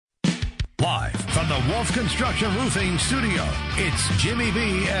Live from the Wolf Construction Roofing Studio, it's Jimmy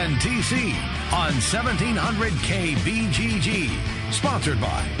B and TC on 1700 KBGG. Sponsored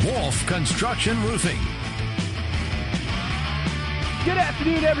by Wolf Construction Roofing. Good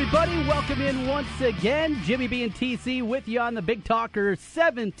afternoon, everybody. Welcome in once again. Jimmy B and TC with you on the Big Talker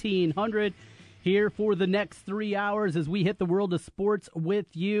 1700 here for the next 3 hours as we hit the world of sports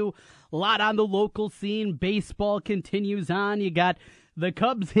with you. A lot on the local scene. Baseball continues on. You got the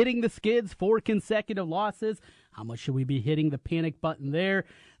Cubs hitting the skids, 4 consecutive losses. How much should we be hitting the panic button there?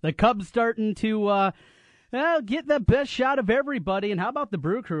 The Cubs starting to get the best shot of everybody. And how about the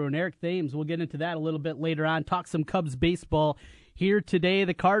Brew Crew and Eric Thames? We'll get into that a little bit later on. Talk some Cubs baseball here today.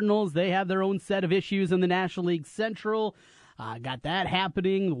 The Cardinals, they have their own set of issues in the National League Central. Got that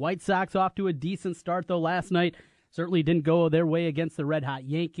happening. The White Sox off to a decent start, though, last night. Certainly didn't go their way against the red-hot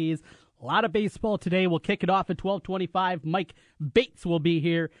Yankees. A lot of baseball today. We'll kick it off at 12:25. Mike Bates will be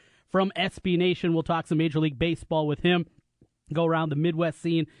here from SB Nation. We'll talk some Major League Baseball with him, go around the Midwest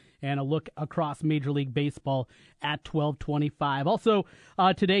scene, and a look across Major League Baseball at 12:25. Also,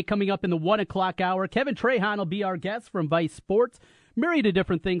 today coming up in the 1 o'clock hour, Kevin Trahan will be our guest from Vice Sports. Myriad of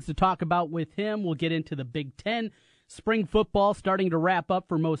different things to talk about with him. We'll get into the Big Ten. Spring football starting to wrap up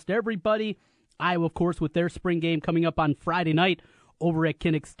for most everybody. Iowa, of course, with their spring game coming up on Friday night over at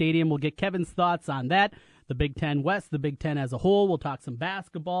Kinnick Stadium. We'll get Kevin's thoughts on that. The Big Ten West, the Big Ten as a whole. We'll talk some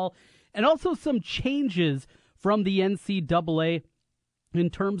basketball and also some changes from the NCAA in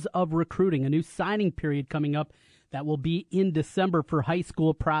terms of recruiting. A new signing period coming up that will be in December for high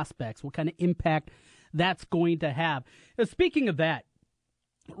school prospects. What kind of impact that's going to have. Now, speaking of that,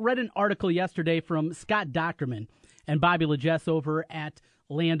 read an article yesterday from Scott Docterman and Bobby Legess over at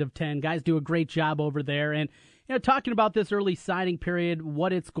Land of 10. Guys do a great job over there. And talking about this early signing period,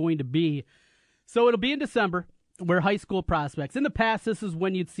 what it's going to be. So it'll be in December, where high school prospects. In the past, this is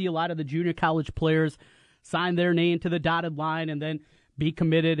when you'd see a lot of the junior college players sign their name to the dotted line and then be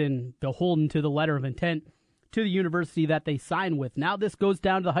committed and beholden to the letter of intent to the university that they sign with. Now this goes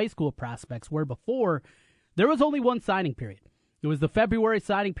down to the high school prospects, where before there was only one signing period. It was the February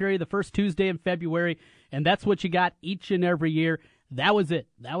signing period, the first Tuesday in February, and that's what you got each and every year. That was it.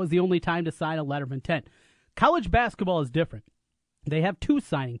 That was the only time to sign a letter of intent. College basketball is different. They have 2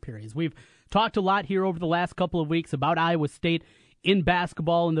 signing periods. We've talked a lot here over the last couple of weeks about Iowa State in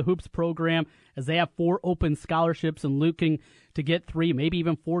basketball and the Hoops program, as they have 4 open scholarships and looking to get 3, maybe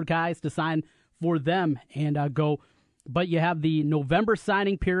even 4 guys to sign for them and go. But you have the November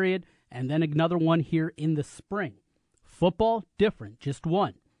signing period and then another one here in the spring. Football, different, just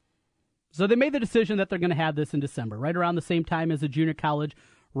 1. So they made the decision that they're going to have this in December, right around the same time as the junior college,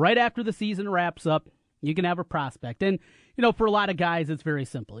 right after the season wraps up. You can have a prospect. And, for a lot of guys, it's very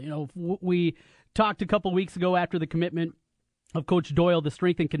simple. We talked a couple weeks ago after the commitment of Coach Doyle, the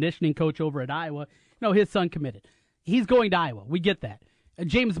strength and conditioning coach over at Iowa. His son committed. He's going to Iowa. We get that.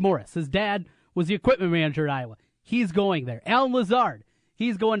 James Morris, his dad was the equipment manager at Iowa. He's going there. Alan Lazard,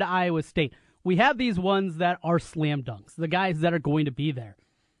 he's going to Iowa State. We have these ones that are slam dunks, the guys that are going to be there.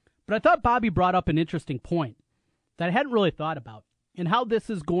 But I thought Bobby brought up an interesting point that I hadn't really thought about, and how this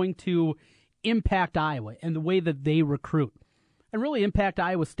is going to impact Iowa and the way that they recruit, and really impact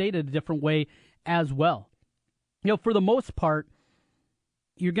Iowa State in a different way as well. For the most part,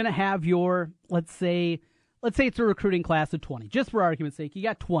 you're going to have your, let's say it's a recruiting class of 20. Just for argument's sake, you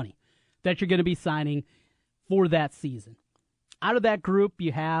got 20 that you're going to be signing for that season. Out of that group,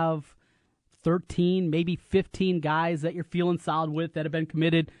 you have 13, maybe 15 guys that you're feeling solid with that have been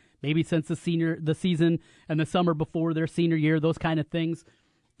committed maybe since the season and the summer before their senior year, those kind of things.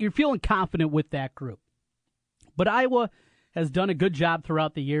 You're feeling confident with that group. But Iowa has done a good job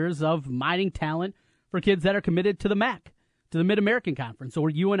throughout the years of mining talent for kids that are committed to the MAC, to the Mid-American Conference, or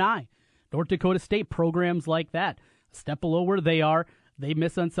UNI, North Dakota State, programs like that. A step below where they are, they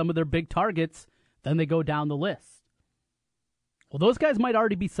miss on some of their big targets, then they go down the list. Well, those guys might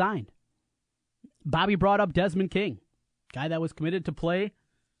already be signed. Bobby brought up Desmond King, guy that was committed to play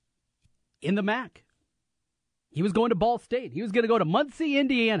in the MAC. He was going to Ball State. He was going to go to Muncie,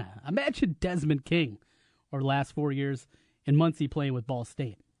 Indiana. Imagine Desmond King over the last 4 years in Muncie playing with Ball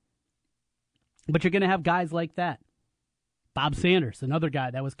State. But you're going to have guys like that. Bob Sanders, another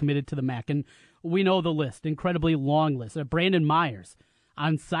guy that was committed to the MAC. And we know the list, incredibly long list. Brandon Myers,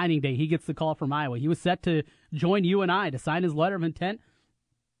 on signing day, he gets the call from Iowa. He was set to join UNI to sign his letter of intent.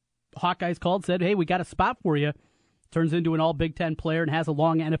 Hawkeyes called, said, hey, we got a spot for you. Turns into an all-Big Ten player and has a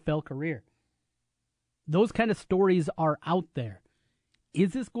long NFL career. Those kind of stories are out there.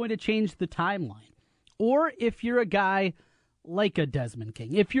 Is this going to change the timeline? Or if you're a guy like a Desmond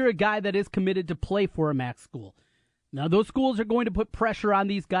King, if you're a guy that is committed to play for a MAC school, Now, those schools are going to put pressure on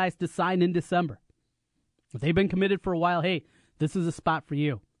these guys to sign in December. If they've been committed for a while, hey, this is a spot for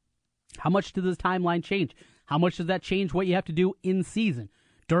you. How much does this timeline change? How much does that change what you have to do in season,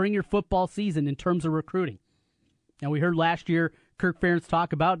 during your football season in terms of recruiting? Now, we heard last year Kirk Ferentz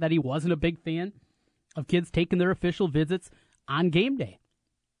talk about that he wasn't a big fan of kids taking their official visits on game day.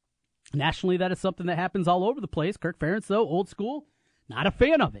 Nationally, that is something that happens all over the place. Kirk Ferentz, though, old school, not a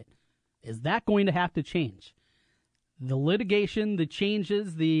fan of it. Is that going to have to change? The litigation, the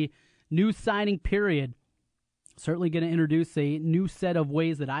changes, the new signing period, certainly going to introduce a new set of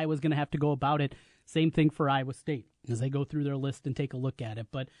ways that Iowa's going to have to go about it. Same thing for Iowa State as they go through their list and take a look at it.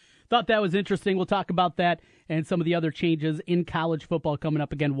 But thought that was interesting. We'll talk about that and some of the other changes in college football coming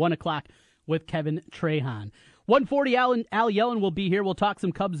up again, 1 o'clock with Kevin Trahan. 1:40, Al Yellen will be here. We'll talk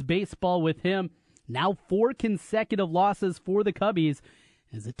some Cubs baseball with him. Now 4 consecutive losses for the Cubbies.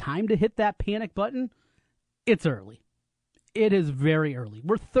 Is it time to hit that panic button? It's early. It is very early.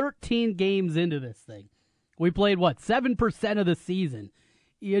 We're 13 games into this thing. We played, 7% of the season.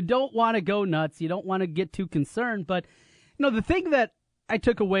 You don't want to go nuts. You don't want to get too concerned. But, the thing that I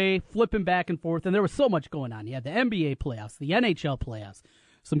took away, flipping back and forth, and there was so much going on. You had the NBA playoffs, the NHL playoffs,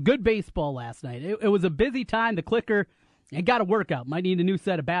 some good baseball last night. It was a busy time. The clicker, it got a workout. Might need a new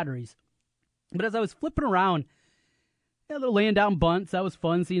set of batteries. But as I was flipping around, they're laying down bunts. That was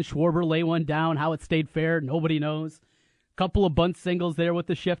fun, seeing Schwarber lay one down. How it stayed fair, nobody knows. Couple of bunt singles there with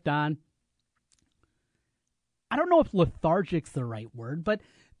the shift on. I don't know if lethargic's the right word, but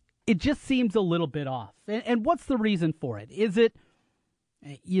it just seems a little bit off. And what's the reason for it? Is it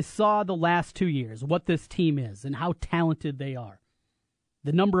you saw the last 2 years, what this team is and how talented they are,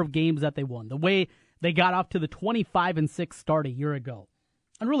 the number of games that they won, the way they got off to the 25-6 start a year ago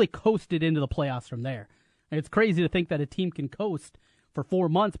and really coasted into the playoffs from there. And it's crazy to think that a team can coast for 4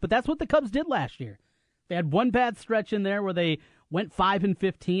 months, but that's what the Cubs did last year. They had one bad stretch in there where they went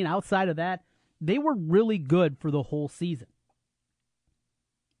 5-15. Outside of that, they were really good for the whole season.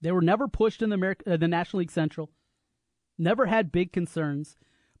 They were never pushed in the National League Central, never had big concerns,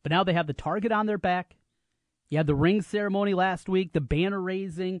 but now they have the target on their back. You had the ring ceremony last week, the banner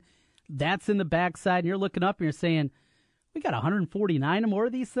raising, that's in the backside, and you're looking up and you're saying, we got 149 or more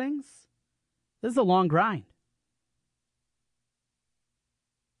of these things? This is a long grind.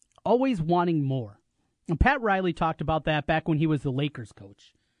 Always wanting more. And Pat Riley talked about that back when he was the Lakers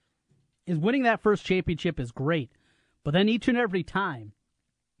coach. Is winning that first championship is great, but then each and every time,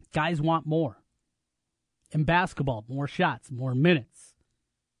 guys want more. In basketball, more shots, more minutes,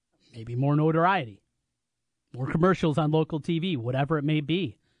 maybe more notoriety, more commercials on local TV, whatever it may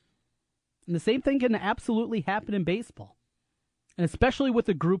be. And the same thing can absolutely happen in baseball, and especially with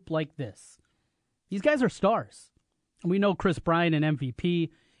a group like this. These guys are stars, and we know Chris Bryant and MVP,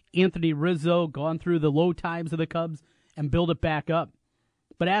 Anthony Rizzo, gone through the low times of the Cubs and build it back up.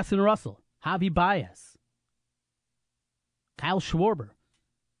 But Aston Russell, Javi Baez, Kyle Schwarber,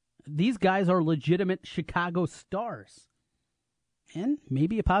 these guys are legitimate Chicago stars. And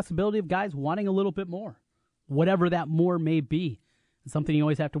maybe a possibility of guys wanting a little bit more, whatever that more may be. It's something you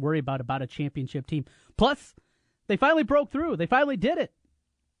always have to worry about a championship team. Plus, they finally broke through. They finally did it.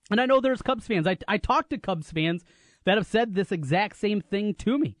 And I know there's Cubs fans. I talked to Cubs fans that have said this exact same thing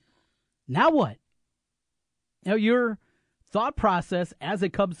to me. Now what? Now your thought process as a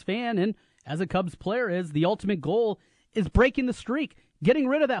Cubs fan and as a Cubs player is the ultimate goal is breaking the streak, getting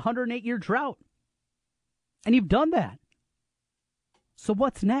rid of that 108-year drought. And you've done that. So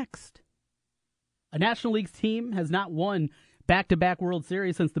what's next? A National League team has not won back-to-back World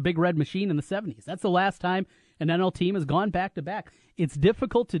Series since the Big Red Machine in the 70s. That's the last time an NL team has gone back-to-back. It's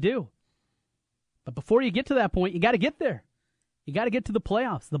difficult to do. But before you get to that point, you got to get there. You got to get to the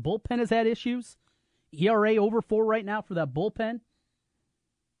playoffs. The bullpen has had issues. ERA over 4 right now for that bullpen.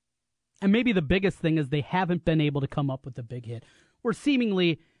 And maybe the biggest thing is they haven't been able to come up with a big hit. Where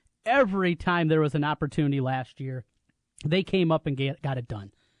seemingly every time there was an opportunity last year, they came up and got it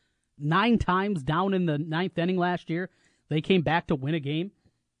done. 9 times down in the 9th inning last year, they came back to win a game.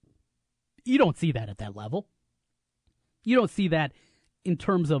 You don't see that at that level. You don't see that in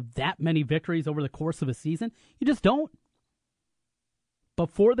terms of that many victories over the course of a season. You just don't. But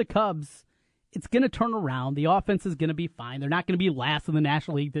for the Cubs, it's going to turn around. The offense is going to be fine. They're not going to be last in the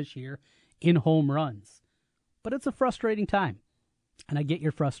National League this year in home runs. But it's a frustrating time. And I get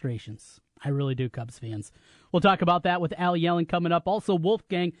your frustrations. I really do, Cubs fans. We'll talk about that with Al Yellen coming up. Also,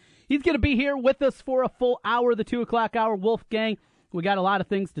 Wolfgang, he's going to be here with us for a full hour, the 2 o'clock hour. Wolfgang, we got a lot of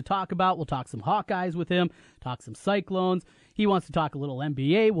things to talk about. We'll talk some Hawkeyes with him, talk some Cyclones. He wants to talk a little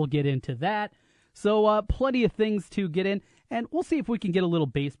NBA. We'll get into that. So plenty of things to get in, and we'll see if we can get a little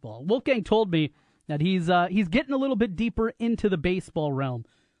baseball. Wolfgang told me that he's getting a little bit deeper into the baseball realm.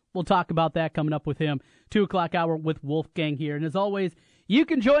 We'll talk about that coming up with him. 2 o'clock hour with Wolfgang here. And as always, you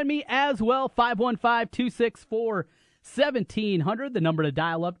can join me as well. 515-264-1700, the number to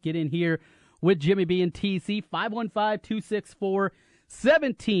dial up. Get in here with Jimmy B and TC.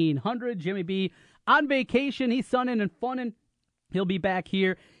 515-264-1700. Jimmy B on vacation. He's sunning and funning. He'll be back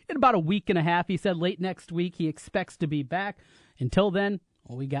here in about a week and a half. He said late next week he expects to be back. Until then,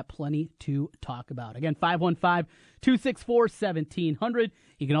 well, we got plenty to talk about. Again, 515-264-1700.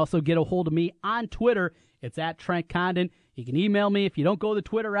 You can also get a hold of me on Twitter. It's at Trent Condon. You can email me. If you don't go the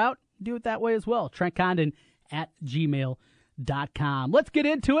Twitter route, do it that way as well. TrentCondon@gmail.com. Let's get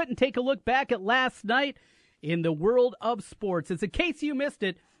into it and take a look back at last night in the world of sports. It's in case you missed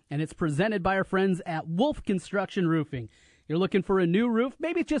it, and it's presented by our friends at Wolf Construction Roofing. You're looking for a new roof,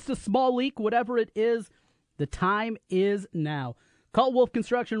 maybe just a small leak, whatever it is, the time is now. Call Wolf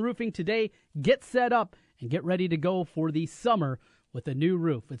Construction Roofing today, get set up, and get ready to go for the summer with a new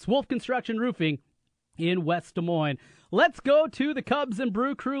roof. It's Wolf Construction Roofing in West Des Moines. Let's go to the Cubs and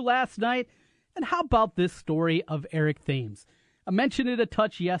Brew Crew last night. And how about this story of Eric Thames? I mentioned it a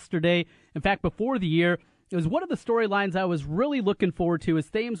touch yesterday. In fact, before the year, it was one of the storylines I was really looking forward to as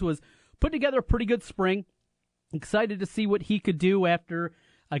Thames was putting together a pretty good spring. Excited to see what he could do after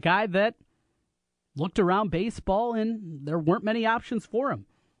a guy that looked around baseball and there weren't many options for him.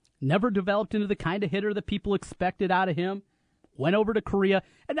 Never developed into the kind of hitter that people expected out of him. Went over to Korea,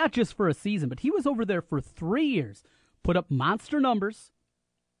 and not just for a season, but he was over there for 3 years. Put up monster numbers.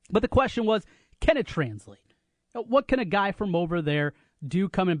 But the question was, can it translate? What can a guy from over there do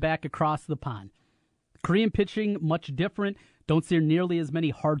coming back across the pond? Korean pitching, much different. Don't see nearly as many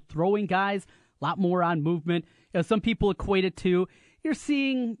hard-throwing guys. A lot more on movement. Some people equate it to, you're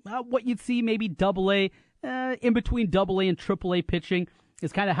seeing what you'd see maybe Double-A, in between Double-A and Triple-A pitching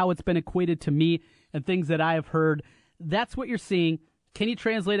is kind of how it's been equated to me and things that I have heard. That's what you're seeing. Can you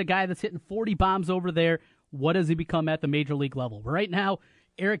translate a guy that's hitting 40 bombs over there? What does he become at the major league level? Right now,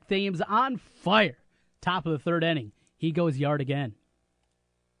 Eric Thames on fire. Top of the third inning. He goes yard again.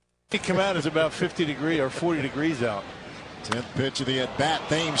 He come out is about 50 degrees or 40 degrees out. 10th pitch of the at-bat.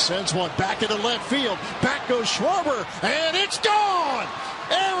 Thames sends one back into left field. Back goes Schwarber, and it's gone!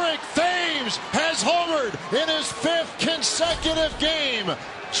 Eric Thames has homered in his 5th consecutive game.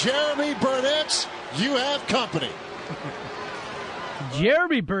 Jeremy Burnett, you have company.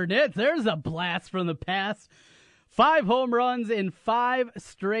 Jeremy Burnett, there's a blast from the past. 5 home runs in 5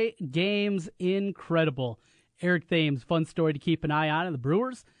 straight games. Incredible. Eric Thames, fun story to keep an eye on. And the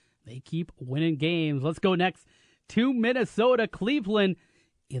Brewers, they keep winning games. Let's go next to Minnesota. Cleveland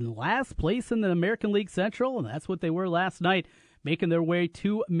in last place in the American League Central, and that's what they were last night, making their way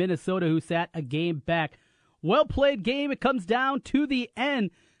to Minnesota, who sat a game back. Well-played game. It comes down to the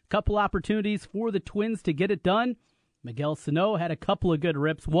end. Couple opportunities for the Twins to get it done. Miguel Sano had a couple of good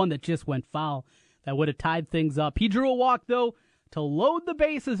rips, one that just went foul. That would have tied things up. He drew a walk, though, to load the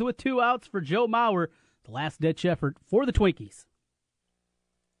bases with 2 outs for Joe Mauer. The last-ditch effort for the Twinkies.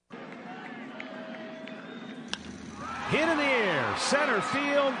 Hit in the air, center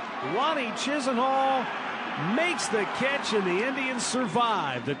field. Ronnie Chisenhall makes the catch, and the Indians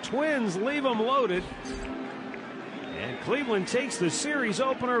survive. The Twins leave them loaded. And Cleveland takes the series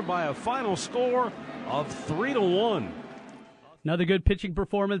opener by a final score of 3-1. Another good pitching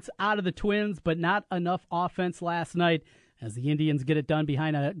performance out of the Twins, but not enough offense last night as the Indians get it done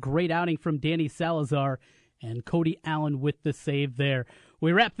behind a great outing from Danny Salazar and Cody Allen with the save there.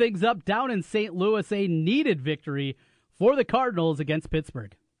 We wrap things up down in St. Louis, a needed victory for the Cardinals against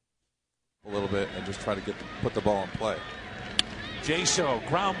Pittsburgh. A little bit and just try to put the ball in play. Jaso,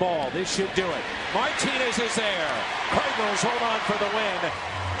 ground ball. This should do it. Martinez is there. Cardinals hold on for the win.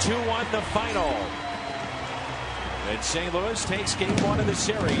 2-1 the final. And St. Louis takes game 1 of the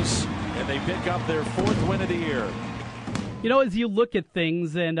series, and they pick up their 4th win of the year. You know, as you look at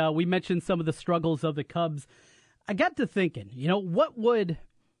things, and we mentioned some of the struggles of the Cubs, I got to thinking, what would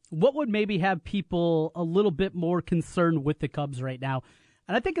maybe have people a little bit more concerned with the Cubs right now?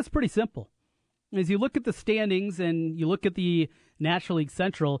 And I think it's pretty simple. As you look at the standings and you look at the National League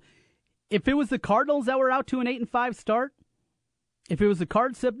Central, if it was the Cardinals that were out to an 8-5 start, if it was the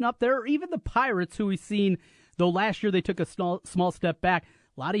Cards sitting up there, or even the Pirates, who we've seen, though last year they took a small step back,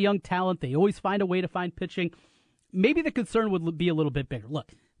 a lot of young talent, they always find a way to find pitching, maybe the concern would be a little bit bigger.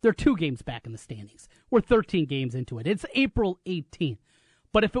 Look, they're 2 games back in the standings. We're 13 games into it. It's April 18th.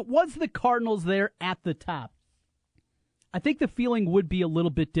 But if it was the Cardinals there at the top, I think the feeling would be a little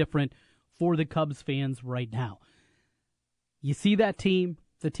bit different for the Cubs fans right now. You see that team,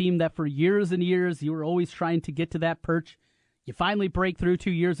 the team that for years and years you were always trying to get to that perch. You finally break through 2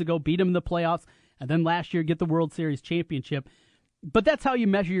 years ago, beat them in the playoffs, and then last year get the World Series championship. But that's how you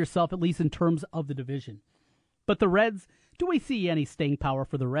measure yourself, at least in terms of the division. But the Reds, do we see any staying power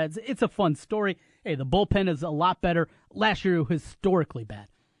for the Reds? It's a fun story. Hey, the bullpen is a lot better. Last year, it was historically bad.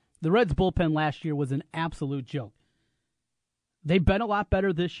 The Reds' bullpen last year was an absolute joke. They've been a lot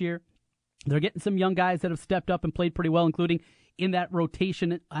better this year. They're getting some young guys that have stepped up and played pretty well, including in that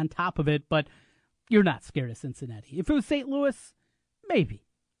rotation on top of it. But you're not scared of Cincinnati. If it was St. Louis, maybe.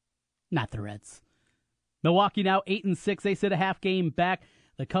 Not the Reds. Milwaukee now 8-6. They sit a half game back.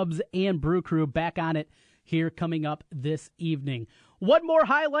 The Cubs and Brew Crew back on it here coming up this evening. One more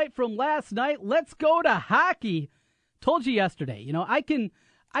highlight from last night. Let's go to hockey. Told you yesterday, I can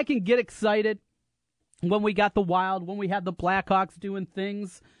get excited when we got the Wild, when we had the Blackhawks doing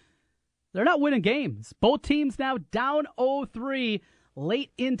things. They're not winning games. Both teams now down 0-3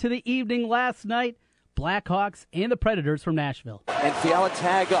 late into the evening last night. Blackhawks and the Predators from Nashville. And Fiala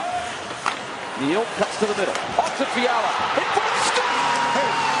tag up. Neal cuts to the middle. Off to Fiala. In front, score!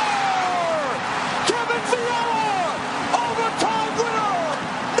 Kevin Fiala! Overtime winner!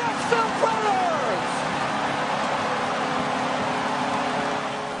 Nashville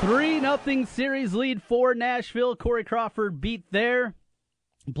Predators! 3-0 series lead for Nashville. Corey Crawford beat their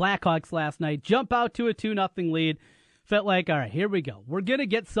Blackhawks last night. Jump out to a 2-0 lead. Felt like, all right, here we go. We're going to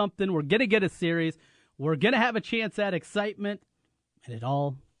get something. We're going to get a series. We're going to have a chance at excitement. And it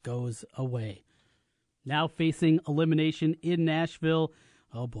all goes away. Now facing elimination in Nashville.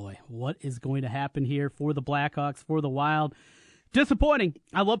 Oh boy, what is going to happen here for the Blackhawks, for the Wild? Disappointing.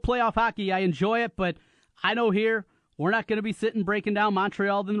 I love playoff hockey. I enjoy it, but I know here we're not going to be sitting breaking down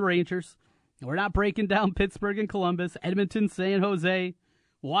Montreal and the Rangers. We're not breaking down Pittsburgh and Columbus, Edmonton, San Jose,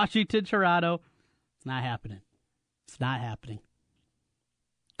 Washington, Toronto. It's not happening. It's not happening.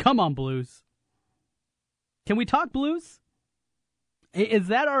 Come on, Blues. Can we talk Blues? Is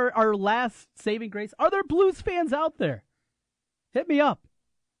that our last saving grace? Are there Blues fans out there? Hit me up.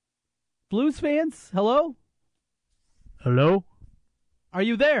 Blues fans, hello? Hello? Are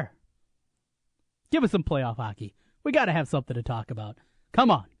you there? Give us some playoff hockey. We got to have something to talk about. Come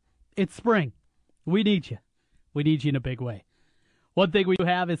on. It's spring. We need you. We need you in a big way. One thing we do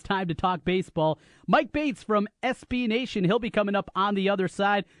have is time to talk baseball. Mike Bates from SB Nation. He'll be coming up on the other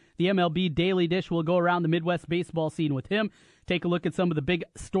side. The MLB Daily Dish will go around the Midwest baseball scene with him. Take a look at some of the big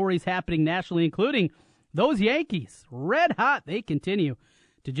stories happening nationally, including those Yankees. Red hot. They continue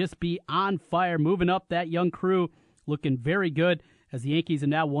to just be on fire, moving up that young crew, looking very good as the Yankees have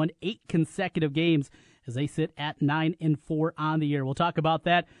now won 8 consecutive games as they sit at 9-4 on the year. We'll talk about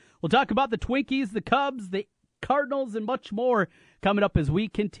that. We'll talk about the Twinkies, the Cubs, the Cardinals, and much more coming up as we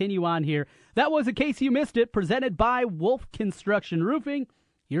continue on here. That was, in case you missed it, presented by Wolf Construction Roofing,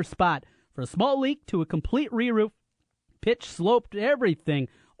 your spot for a small leak to a complete re-roof, pitch, sloped, everything,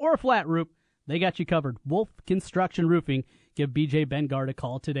 or a flat roof. They got you covered. Wolf Construction Roofing. Give BJ Bengard a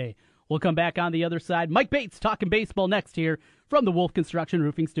call today. We'll come back on the other side. Mike Bates talking baseball next here from the Wolf Construction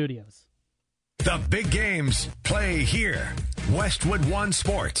Roofing Studios. The big games play here. Westwood One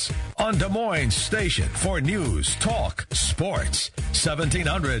Sports on Des Moines Station for news, talk, sports.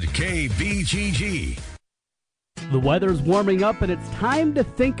 1700 KBGG. The weather's warming up and it's time to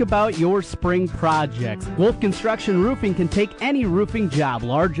think about your spring projects. Wolf Construction Roofing can take any roofing job,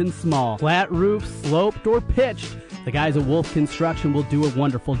 large and small. Flat roof, sloped, or pitched. The guys at Wolf Construction will do a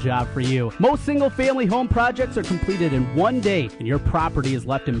wonderful job for you. Most single-family home projects are completed in one day, and your property is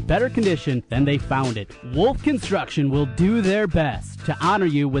left in better condition than they found it. Wolf Construction will do their best to honor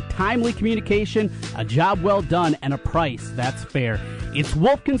you with timely communication, a job well done, and a price that's fair. It's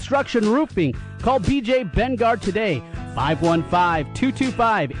Wolf Construction Roofing. Call BJ Bengard today,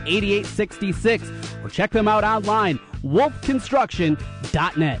 515-225-8866, or check them out online,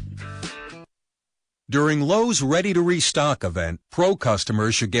 wolfconstruction.net. During Lowe's Ready to Restock event, Pro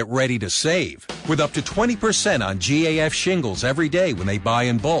customers should get ready to save, with up to 20% on GAF shingles every day when they buy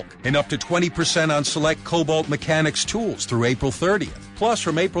in bulk, and up to 20% on select Cobalt Mechanics tools through April 30th. Plus,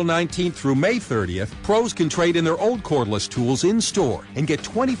 from April 19th through May 30th, pros can trade in their old cordless tools in-store and get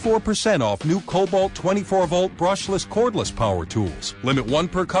 24% off new Cobalt 24-volt brushless cordless power tools. Limit 1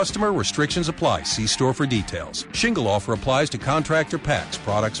 per customer. Restrictions apply. See store for details. Shingle offer applies to contractor packs.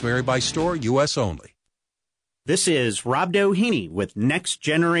 Products vary by store. U.S. only. This is Rob Doheny with Next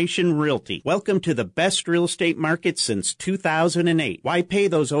Generation Realty. Welcome to the best real estate market since 2008. Why pay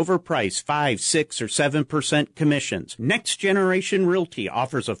those overpriced 5, 6, or 7% commissions? Next Generation Realty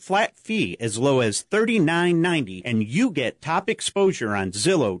offers a flat fee as low as $39.90, and you get top exposure on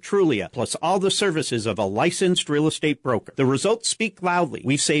Zillow, Trulia, plus all the services of a licensed real estate broker. The results speak loudly.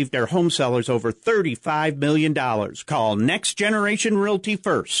 We've saved our home sellers over $35 million. Call Next Generation Realty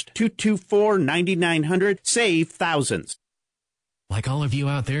first. 224-9900. Save thousands. Like all of you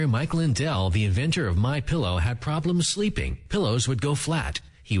out there, Mike Lindell, the inventor of MyPillow, had problems sleeping. Pillows would go flat.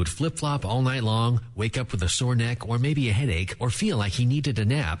 He would flip-flop all night long, wake up with a sore neck or maybe a headache, or feel like he needed a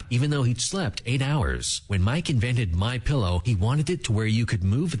nap even though he'd slept 8 hours. When Mike invented MyPillow, he wanted it to where you could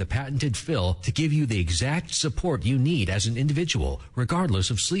move the patented fill to give you the exact support you need as an individual, regardless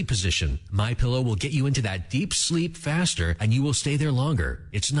of sleep position. MyPillow will get you into that deep sleep faster, and you will stay there longer.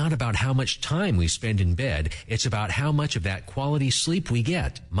 It's not about how much time we spend in bed. It's about how much of that quality sleep we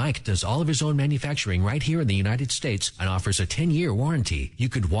get. Mike does all of his own manufacturing right here in the United States and offers a 10-year warranty. You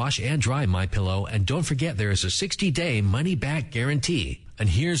could wash and dry MyPillow, and don't forget there is a 60-day money-back guarantee. And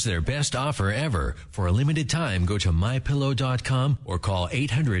here's their best offer ever. For a limited time, go to MyPillow.com or call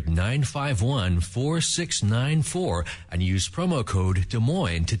 800-951-4694 and use promo code Des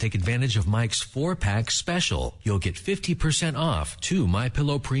Moines to take advantage of Mike's 4-pack special. You'll get 50% off 2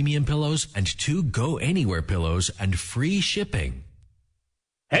 MyPillow premium pillows and 2 Go Anywhere pillows and free shipping.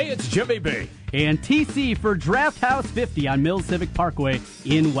 Hey, it's Jimmy B. And TC for Draft House 50 on Mills Civic Parkway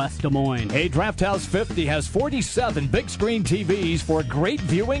in West Des Moines. Hey, Draft House 50 has 47 big screen TVs for great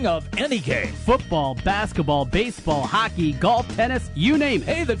viewing of any game. Football, basketball, baseball, hockey, golf, tennis, you name it.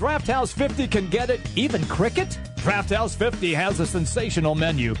 Hey, the Draft House 50 can get it, even cricket. Draft House 50 has a sensational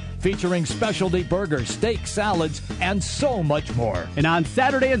menu featuring specialty burgers, steak, salads, and so much more. And on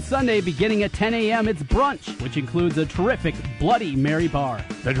Saturday and Sunday, beginning at 10 a.m., it's brunch, which includes a terrific Bloody Mary bar.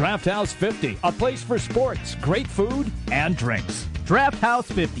 The Draft House 50, a place for sports, great food, and drinks. Draft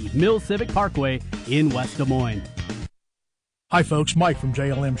House 50, Mills Civic Parkway in West Des Moines. Hi folks, Mike from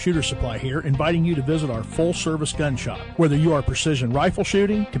JLM Shooter Supply here, inviting you to visit our full-service gun shop. Whether you are precision rifle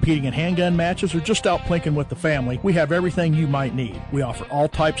shooting, competing in handgun matches, or just out plinking with the family, we have everything you might need. We offer all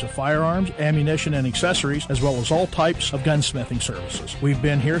types of firearms, ammunition, and accessories, as well as all types of gunsmithing services. We've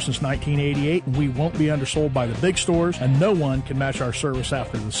been here since 1988, and we won't be undersold by the big stores, and no one can match our service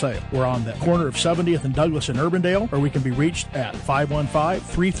after the sale. We're on the corner of 70th and Douglas in Urbandale, or we can be reached at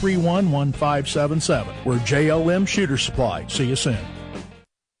 515-331-1577. We're JLM Shooter Supply. See you soon.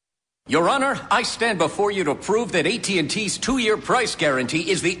 Your Honor, I stand before you to prove that AT&T's 2-year price guarantee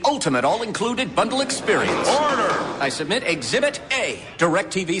is the ultimate all-included bundle experience. Order! I submit Exhibit A,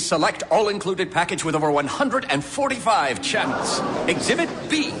 DirecTV Select all-included package with over 145 channels. Exhibit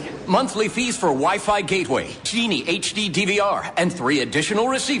B, monthly fees for Wi-Fi gateway, Genie HD DVR, and 3 additional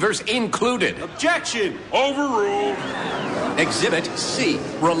receivers included. Objection! Overruled. Exhibit C,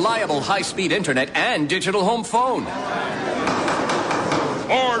 reliable high-speed internet and digital home phone.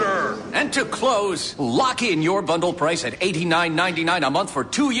 Order! And to close, lock in your bundle price at $89.99 a month for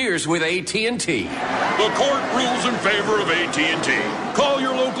 2 years with AT&T. The court rules in favor of AT&T. Call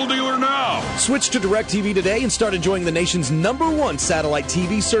your local dealer now. Switch to DirecTV today and start enjoying the nation's #1 satellite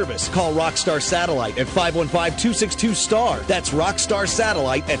TV service. Call Rockstar Satellite at 515-262-STAR. That's Rockstar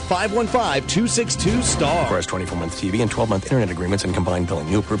Satellite at 515-262-STAR. Requires 24-month TV and 12-month internet agreements and combined billing.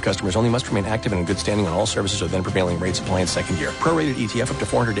 New approved customers only must remain active and in good standing on all services or then prevailing rates apply in second year. Prorated ETF up to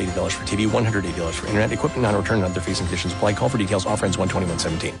 $480 for TV, $180 for internet, equipment non-return, and other fees and conditions apply. Call for details. Offer ends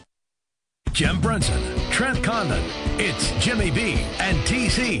 1/21/17. Jim Brunson, Trent Condon, it's Jimmy B and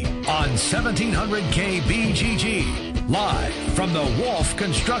TC on 1700 KBGG. Live from the Wolf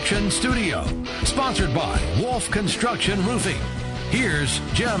Construction Studio. Sponsored by Wolf Construction Roofing. Here's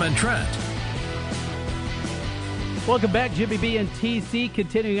Jim and Trent. Welcome back, Jimmy B and TC.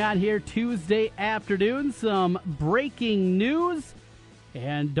 Continuing on here Tuesday afternoon. Some breaking news.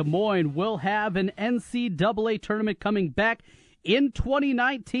 And Des Moines will have an NCAA tournament coming back in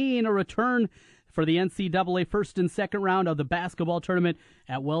 2019, a return for the NCAA first and second round of the basketball tournament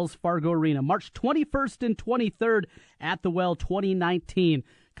at Wells Fargo Arena. March 21st and 23rd at the Well 2019,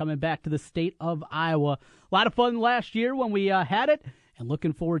 coming back to the state of Iowa. A lot of fun last year when we had it, and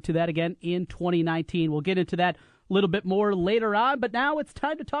looking forward to that again in 2019. We'll get into that a little bit more later on, but now it's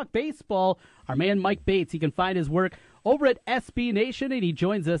time to talk baseball. Our man Mike Bates, he can find his work over at SB Nation, and he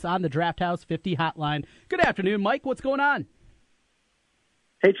joins us on the Draft House 50 hotline. Good afternoon, Mike. What's going on?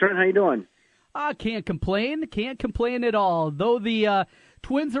 Hey, Trent. How you doing? Can't complain. Can't complain at all. Though the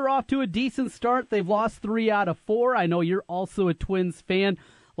Twins are off to a decent start. They've lost 3 out of 4. I know you're also a Twins fan.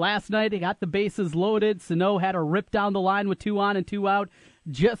 Last night, he got the bases loaded. Sano had a rip down the line with 2 on and 2 out.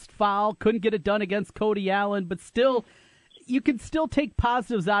 Just foul. Couldn't get it done against Cody Allen. But still, you can still take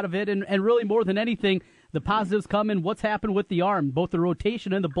positives out of it. And really, more than anything, the positives come in what's happened with the arm, both the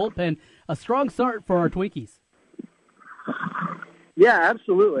rotation and the bullpen. A strong start for our Twinkies. Yeah,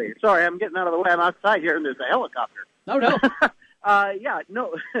 absolutely. Sorry, I'm getting out of the way. I'm outside here, and there's a helicopter. Oh, no.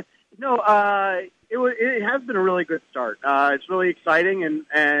 It has been a really good start. It's really exciting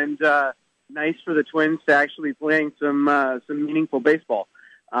and nice for the Twins to actually playing some meaningful baseball,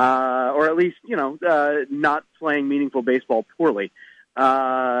 or at least not playing meaningful baseball poorly.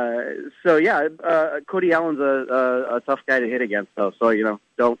 Cody Allen's a tough guy to hit against, though. So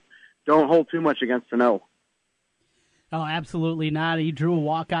don't hold too much against Sano. Oh, absolutely not. He drew a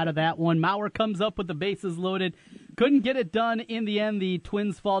walk out of that one. Mauer comes up with the bases loaded. Couldn't get it done in the end. The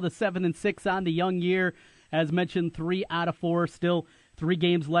Twins fall to 7-6 on the young year. As mentioned, 3 out of 4. Still 3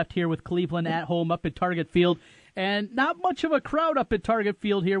 games left here with Cleveland at home up at Target Field. And not much of a crowd up at Target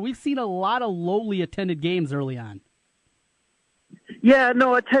Field here. We've seen a lot of lowly attended games early on. Yeah,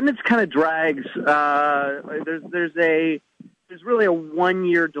 no, attendance kind of drags. There's really a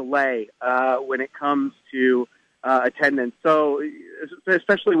 1-year delay when it comes to attendance. So,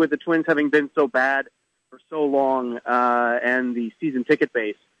 especially with the Twins having been so bad for so long, and the season ticket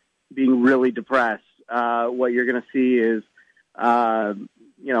base being really depressed, what you're going to see is,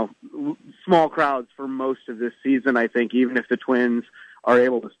 small crowds for most of this season, I think, even if the Twins are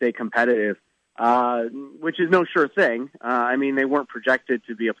able to stay competitive, which is no sure thing. They weren't projected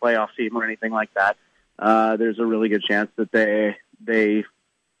to be a playoff team or anything like that. There's a really good chance that they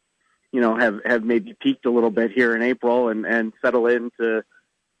have maybe peaked a little bit here in April and settle into,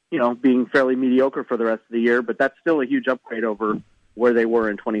 being fairly mediocre for the rest of the year. But that's still a huge upgrade over where they were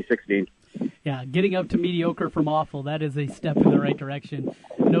in 2016. Yeah, getting up to mediocre from awful, that is a step in the right direction.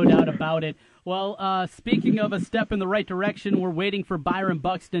 No doubt about it. Well, speaking of a step in the right direction, we're waiting for Byron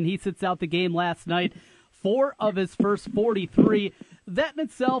Buxton. He sits out the game last night. 4 of his first 43. That in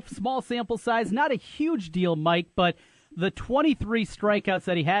itself, small sample size, not a huge deal, Mike, but the 23 strikeouts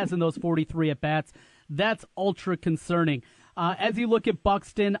that he has in those 43 at-bats, that's ultra concerning. As you look at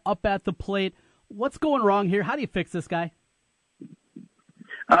Buxton up at the plate, what's going wrong here? How do you fix this guy?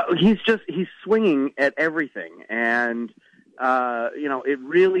 He's swinging at everything. And, it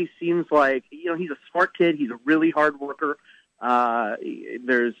really seems like, he's a smart kid. He's a really hard worker.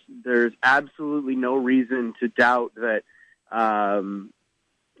 There's absolutely no reason to doubt that,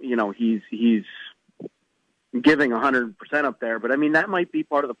 he's giving 100% up there, but that might be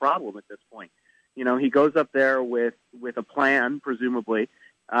part of the problem at this point. He goes up there with a plan, presumably,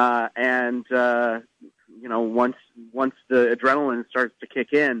 and once the adrenaline starts to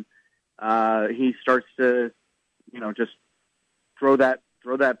kick in, he starts to, just throw that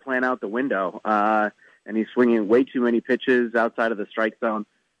plan out the window, and he's swinging way too many pitches outside of the strike zone.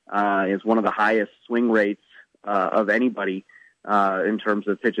 Is one of the highest swing rates of anybody in terms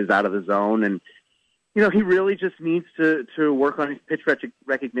of pitches out of the zone, and he really just needs to work on his pitch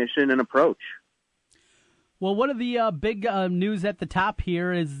recognition and approach. Well, one of the big news at the top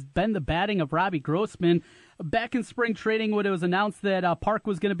here has been the batting of Robbie Grossman. Back in spring training, when it was announced that Park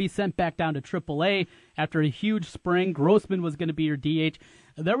was going to be sent back down to AAA after a huge spring, Grossman was going to be your DH.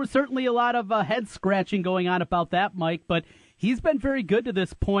 There was certainly a lot of head scratching going on about that, Mike, but he's been very good to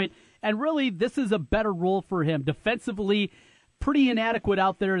this point, and really this is a better role for him. Defensively, pretty inadequate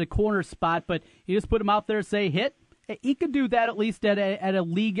out there in the corner spot, but you just put him out there, say hit. He could do that at least at a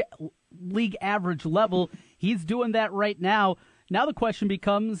league average level. He's doing that right now. Now the question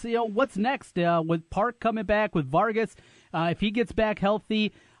becomes, what's next? With Park coming back, with Vargas, if he gets back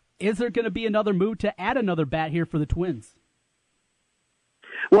healthy, is there going to be another move to add another bat here for the Twins?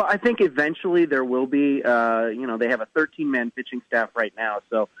 Well, I think eventually there will be. They have a 13-man pitching staff right now.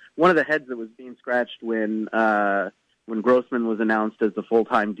 So one of the heads that was being scratched when Grossman was announced as the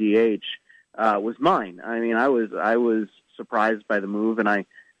full-time DH was mine. I was surprised by the move, and I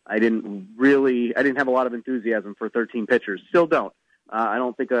didn't have a lot of enthusiasm for 13 pitchers. Still don't. I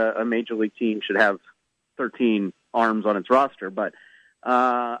don't think a major league team should have 13 arms on its roster, but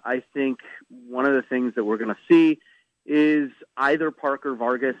I think one of the things that we're going to see is either Parker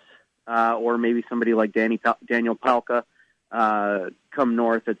Vargas or maybe somebody like Daniel Palka come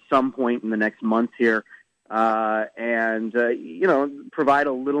north at some point in the next month here and provide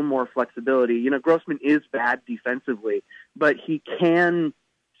a little more flexibility. Grossman is bad defensively, but he can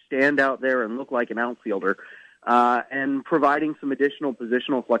stand out there and look like an outfielder, and providing some additional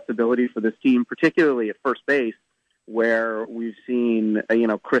positional flexibility for this team, particularly at first base, where we've seen,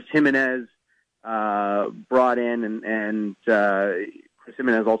 Chris Jimenez brought in, and Chris Marcus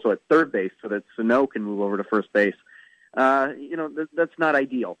Gimenez also at third base so that Sano can move over to first base. That's not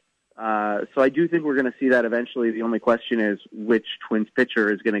ideal. So I do think we're going to see that eventually. The only question is which Twins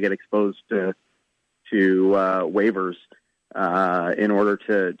pitcher is going to get exposed to waivers in order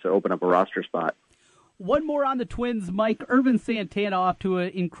to open up a roster spot. One more on the Twins, Mike. Ervin Santana off to an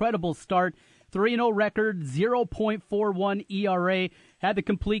incredible start. 3-0 record, 0.41 ERA. Had the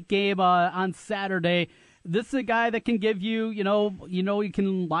complete game on Saturday. This is a guy that can give you, you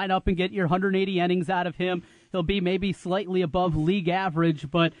can line up and get your 180 innings out of him. He'll be maybe slightly above league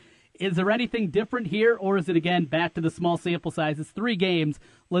average, but is there anything different here, or is it, again, back to the small sample size? It's 3 games.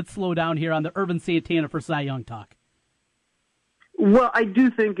 Let's slow down here on the Ervin Santana for Cy Young talk. Well, I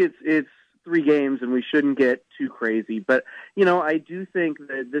do think it's 3 games, and we shouldn't get too crazy. But, I do think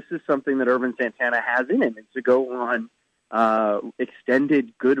that this is something that Ervin Santana has in him, and to go on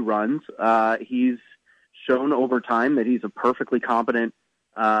extended good runs. He's shown over time that he's a perfectly competent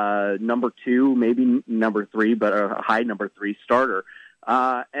number 2, maybe number 3, but a high number 3 starter.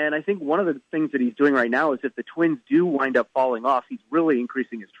 And I think one of the things that he's doing right now is if the Twins do wind up falling off, he's really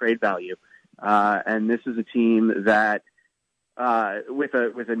increasing his trade value. And this is a team that, with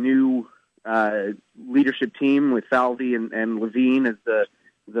a new leadership team with Falvey and Levine as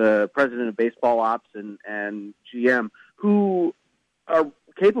the president of baseball ops and GM, who are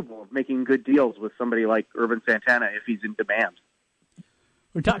capable of making good deals with somebody like Ervin Santana if he's in demand.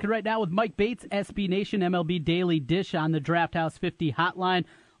 We're talking right now with Mike Bates, SB Nation MLB Daily Dish on the Draft House 50 hotline.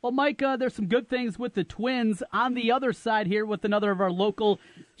 Well, Mike, there's some good things with the Twins. On the other side here with another of our local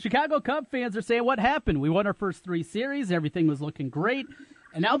Chicago Cub fans are saying, what happened? We won our first 3 series. Everything was looking great.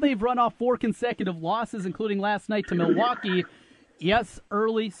 And now they've run off 4 consecutive losses, including last night to Milwaukee. Yes,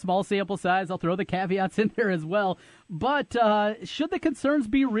 early, small sample size. I'll throw the caveats in there as well. But should the concerns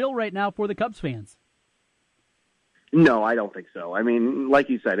be real right now for the Cubs fans? No, I don't think so. I mean, like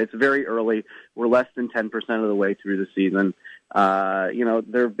you said, it's very early. We're less than 10% of the way through the season.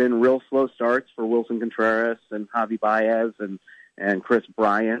 There have been real slow starts for Wilson Contreras and Javi Baez and Chris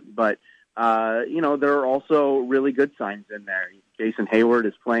Bryant. But, there are also really good signs in there. Jason Hayward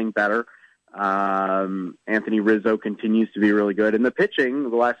is playing better. Anthony Rizzo continues to be really good. And the pitching,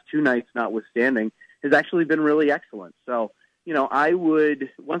 the last 2 nights notwithstanding, has actually been really excellent. So, I would,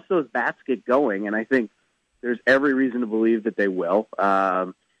 once those bats get going, and I think there's every reason to believe that they will.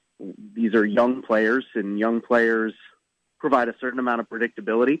 These are young players, and young players provide a certain amount of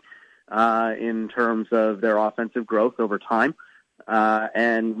predictability in terms of their offensive growth over time.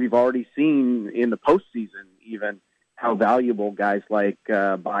 And we've already seen in the postseason even how valuable guys like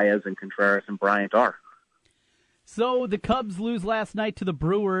Baez and Contreras and Bryant are. So the Cubs lose last night to the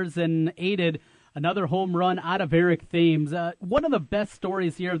Brewers and aided another home run out of Eric Thames. One of the best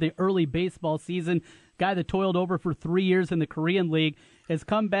stories here of the early baseball season, guy that toiled over for 3 years in the Korean League, has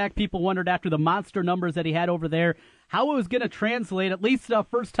come back. People wondered after the monster numbers that he had over there how it was going to translate, at least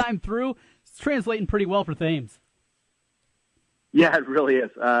first time through. It's translating pretty well for Thames. Yeah, it really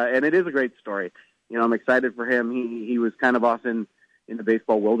is. And it is a great story. I'm excited for him. He was kind of off in the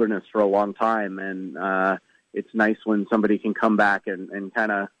baseball wilderness for a long time, and it's nice when somebody can come back and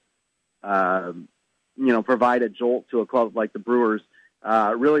kind of, provide a jolt to a club like the Brewers.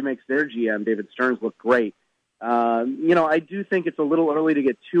 Really makes their GM, David Stearns, look great. I do think it's a little early to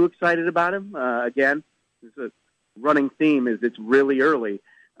get too excited about him. Again, it's a running theme is it's really early,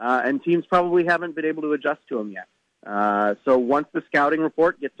 and teams probably haven't been able to adjust to him yet. So once the scouting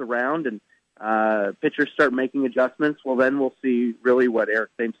report gets around and pitchers start making adjustments, well, then we'll see really what Eric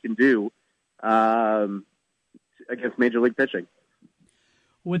Thames can do against Major League pitching.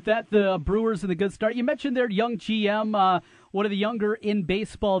 With that, the Brewers and the good start. You mentioned their young GM, one of the younger in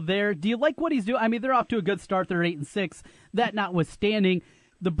baseball there. Do you like what he's doing? I mean, they're off to a good start. They're 8-6. That notwithstanding,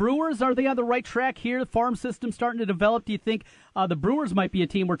 the Brewers, are they on the right track here? The farm system starting to develop. Do you think the Brewers might be a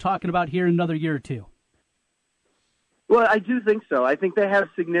team we're talking about here in another year or two? Well, I do think so. I think they have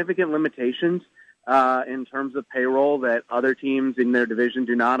significant limitations in terms of payroll that other teams in their division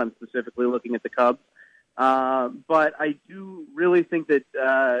do not. I'm specifically looking at the Cubs. But I do really think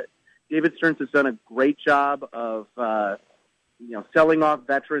that David Stearns has done a great job of selling off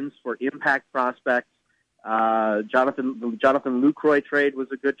veterans for impact prospects. Jonathan Lucroy trade was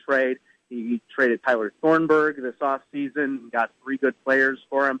a good trade. He traded Tyler Thornburg this offseason, got 3 good players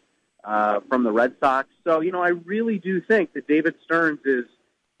for him from the Red Sox. So, I really do think that David Stearns is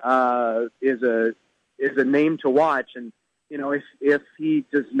a name to watch. And, if he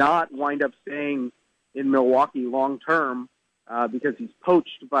does not wind up staying in Milwaukee long term because he's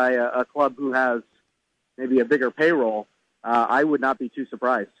poached by a club who has maybe a bigger payroll, I would not be too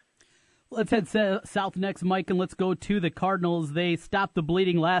surprised. Let's head south next, Mike, and let's go to the Cardinals. They stopped the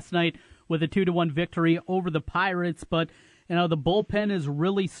bleeding last night with a 2-1 victory over the Pirates, but the bullpen has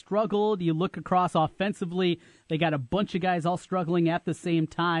really struggled. You look across offensively, they got a bunch of guys all struggling at the same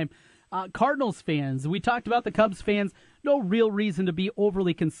time. Cardinals fans, we talked about the Cubs fans, no real reason to be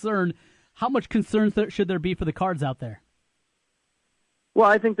overly concerned. How much concern should there be for the Cards out there? Well,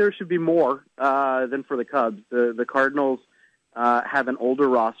 I think there should be more than for the Cubs. The Cardinals have an older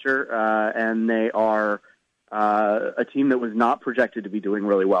roster, and they are a team that was not projected to be doing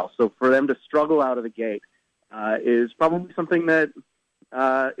really well. So for them to struggle out of the gate is probably something that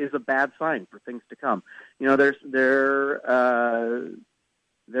is a bad sign for things to come.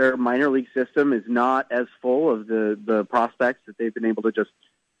 Their minor league system is not as full of the prospects that they've been able to just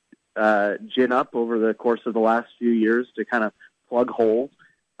gin up over the course of the last few years to kind of plug holes.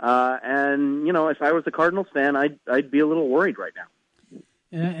 And if I was a Cardinals fan, I'd be a little worried right now.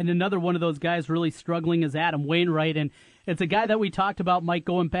 And another one of those guys really struggling is Adam Wainwright, and it's a guy that we talked about, Mike,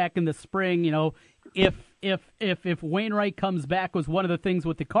 going back in the spring. If Wainwright comes back was one of the things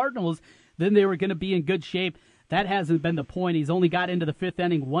with the Cardinals, then they were going to be in good shape. That hasn't been the point. He's only got into the fifth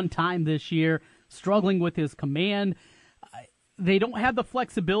inning one time this year, struggling with his command. They don't have the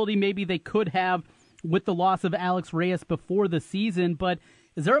flexibility maybe they could have with the loss of Alex Reyes before the season, but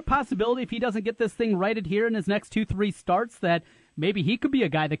is there a possibility if he doesn't get this thing righted here in his next 2-3 starts that maybe he could be a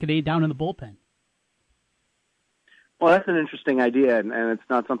guy that could aid down in the bullpen? Well, that's an interesting idea, and it's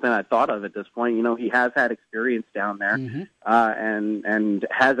not something I thought of at this point. He has had experience down there, and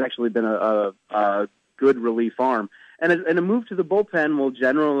has actually been a good relief arm. And a move to the bullpen will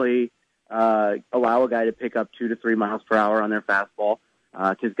generally allow a guy to pick up 2 to 3 miles per hour on their fastball,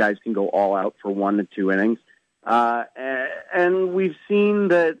 because guys can go all out for 1 to 2 innings. And we've seen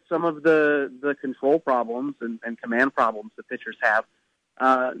that some of the control problems and command problems that pitchers have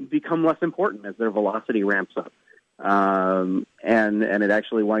become less important as their velocity ramps up. And it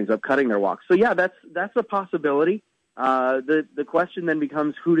actually winds up cutting their walks. So yeah, that's a possibility. The question then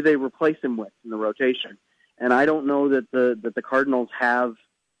becomes, who do they replace him with in the rotation? And I don't know that the Cardinals have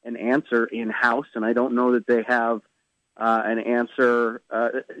an answer in-house, and I don't know that they have an answer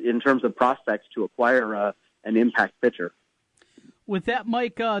in terms of prospects to acquire an impact pitcher. With that,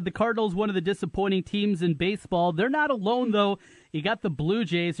 Mike, the Cardinals, one of the disappointing teams in baseball. They're not alone, though. You got the Blue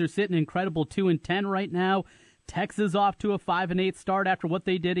Jays. They're sitting incredible 2-10 right now. Texas off to a 5-8 start after what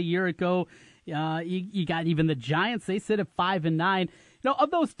they did a year ago. You got even the Giants. They sit at 5-9.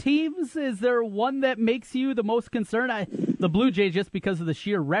 Of those teams, is there one that makes you the most concerned? The Blue Jays, just because of the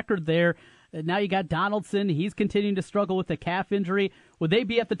sheer record there. Now you got Donaldson. He's continuing to struggle with the calf injury. Would they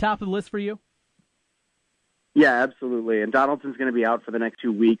be at the top of the list for you? Yeah, absolutely. And Donaldson's going to be out for the next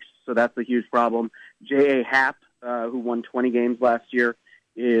 2 weeks, so that's a huge problem. J.A. Happ, who won 20 games last year,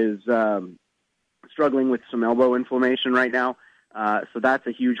 is struggling with some elbow inflammation right now. So that's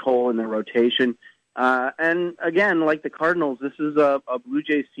a huge hole in the rotation. And again, like the Cardinals, this is a Blue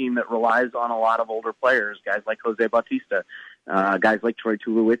Jays team that relies on a lot of older players, guys like Jose Bautista, guys like Troy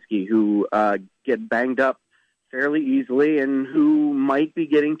Tulowitzki, who get banged up fairly easily and who might be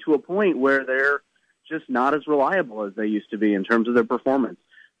getting to a point where they're just not as reliable as they used to be in terms of their performance.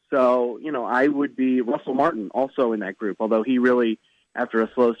 So, I would be Russell Martin also in that group, although he really, after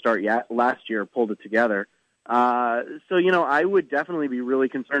a slow start last year, pulled it together. So, I would definitely be really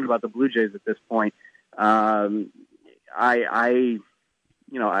concerned about the Blue Jays at this point. The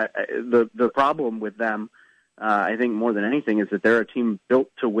problem with them, I think more than anything, is that they're a team built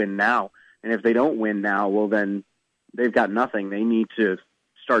to win now. And if they don't win now, well, then they've got nothing. They need to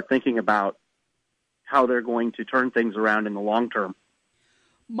start thinking about how they're going to turn things around in the long term.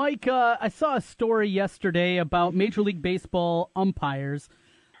 Mike, I saw a story yesterday about Major League Baseball umpires.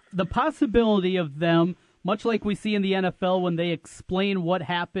 The possibility of them, much like we see in the NFL when they explain what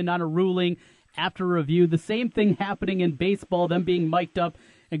happened on a ruling after review, the same thing happening in baseball, them being mic'd up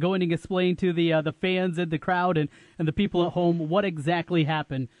and going and explaining to the fans and the crowd and the people at home what exactly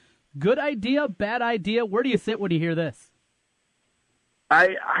happened. Good idea, bad idea? Where do you sit when you hear this?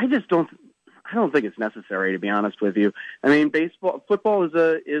 I don't think it's necessary, to be honest with you. I mean, football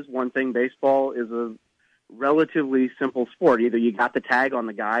is one thing. Baseball is a relatively simple sport. Either you got the tag on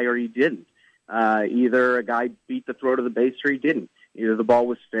the guy or you didn't. Either a guy beat the throw to the base or he didn't. Either the ball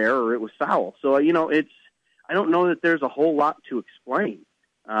was fair or it was foul. So, I don't know that there's a whole lot to explain.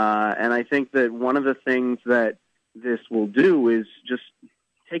 And I think that one of the things that this will do is just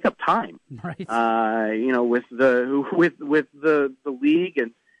take up time. Right. With the league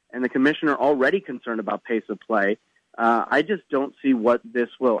and the commissioner already concerned about pace of play, I just don't see what this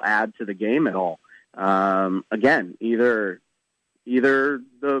will add to the game at all. Again, either either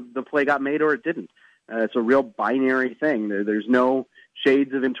the play got made or it didn't. It's a real binary thing. There's no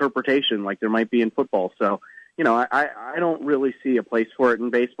shades of interpretation like there might be in football. So, I don't really see a place for it in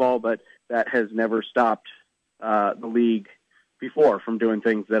baseball, but that has never stopped the league before from doing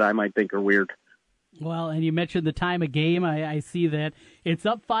things that I might think are weird. Well, and you mentioned the time of game. I see that it's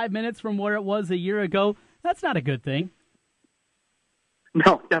up 5 minutes from where it was a year ago. That's not a good thing.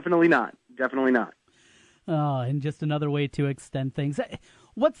 No, definitely not. Definitely not. Oh, and just another way to extend things.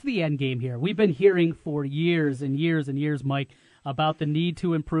 What's the end game here? We've been hearing for years and years and years, Mike, about the need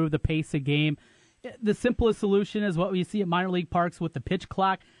to improve the pace of game. The simplest solution is what we see at minor league parks with the pitch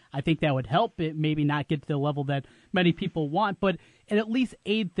clock. I think that would help it maybe not get to the level that many people want, but it at least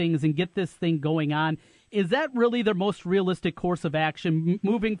aid things and get this thing going on. Is that really the most realistic course of action,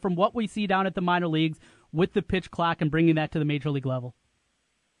 moving from what we see down at the minor leagues with the pitch clock and bringing that to the major league level?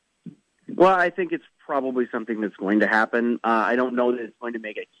 Well, I think it's probably something that's going to happen. I don't know that it's going to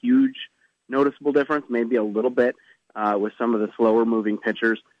make a huge noticeable difference, maybe a little bit with some of the slower-moving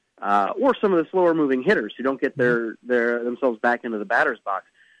pitchers or some of the slower-moving hitters who don't get themselves back into the batter's box.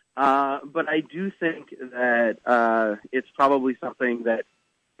 But I do think that it's probably something that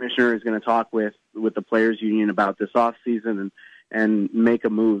the commissioner is going to talk with the players' union about this offseason and make a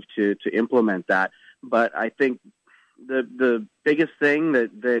move to implement that. But I think the biggest thing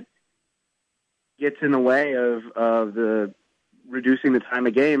that gets in the way of the reducing the time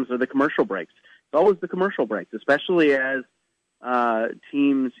of games are the commercial breaks. It's always the commercial breaks, especially as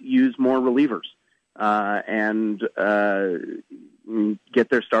teams use more relievers and get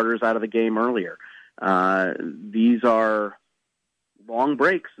their starters out of the game earlier. These are long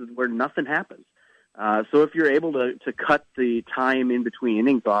breaks where nothing happens. So if you're able to cut the time in between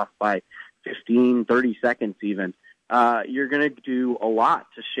innings off by 15, 30 seconds even, you're going to do a lot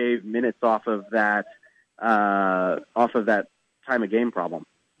to shave minutes off of that time of game problem.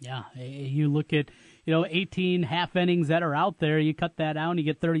 Yeah, you look at 18 half innings that are out there. You cut that down, you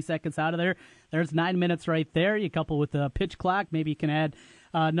get 30 seconds out of there. There's 9 minutes right there. You couple with the pitch clock, maybe you can add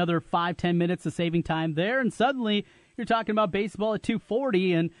another 5-10 minutes of saving time there, and suddenly you're talking about baseball at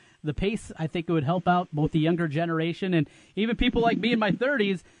 240, and the pace, I think it would help out both the younger generation and even people like me in my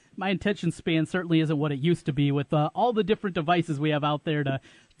 30s. My attention span certainly isn't what it used to be with all the different devices we have out there to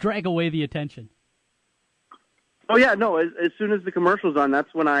drag away the attention. Oh yeah, no. As soon as the commercial's on,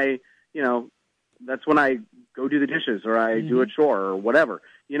 that's when I go do the dishes or I do a chore or whatever.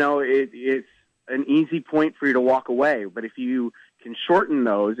 It's an easy point for you to walk away. But if you can shorten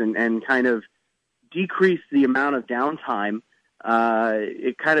those and kind of decrease the amount of downtime,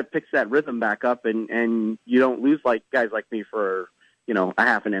 it kind of picks that rhythm back up, and you don't lose like guys like me for a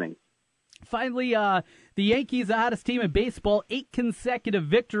half an inning. Finally, the Yankees, the hottest team in baseball, 8 consecutive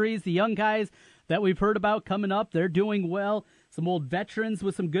victories. The young guys that we've heard about coming up, they're doing well. Some old veterans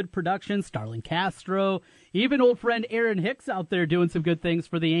with some good production, Starlin Castro, even old friend Aaron Hicks out there doing some good things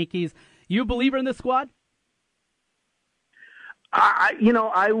for the Yankees. You a believer in this squad?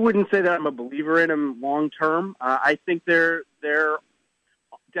 I wouldn't say that I'm a believer in them long term. I think they're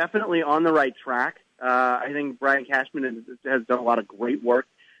definitely on the right track. I think Brian Cashman has done a lot of great work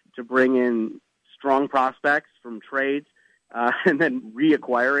to bring in strong prospects from trades and then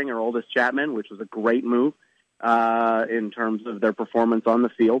reacquiring Aroldis Chapman, which was a great move in terms of their performance on the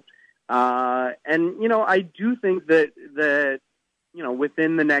field. I do think that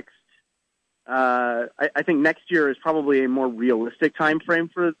within the next I think next year is probably a more realistic time frame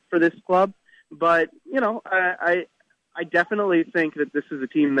for this club. But, I definitely think that this is a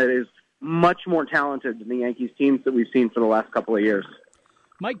team that is much more talented than the Yankees teams that we've seen for the last couple of years.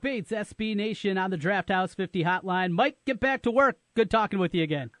 Mike Bates, SB Nation on the Draft House 50 hotline. Mike, get back to work. Good talking with you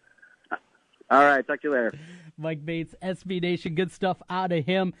again. All right, talk to you later. Mike Bates, SB Nation, good stuff out of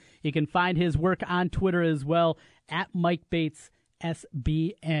him. You can find his work on Twitter as well, at Mike Bates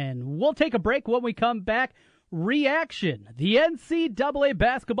SBN. We'll take a break. When we come back, reaction. The NCAA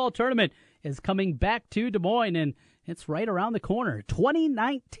basketball tournament is coming back to Des Moines, and it's right around the corner.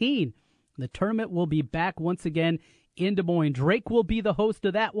 2019. The tournament will be back once again in Des Moines. Drake will be the host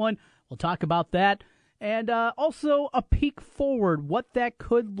of that one. We'll talk about that. And also a peek forward, what that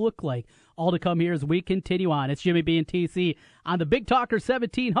could look like. All to come here as we continue on. It's Jimmy B and TC on the Big Talker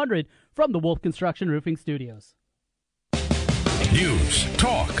 1700 from the Wolf Construction Roofing Studios. News,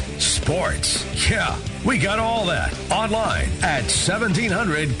 talk, sports. Yeah, we got all that online at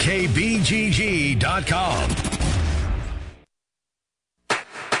 1700kbgg.com.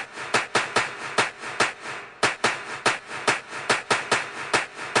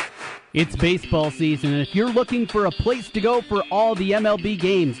 It's baseball season, and if you're looking for a place to go for all the MLB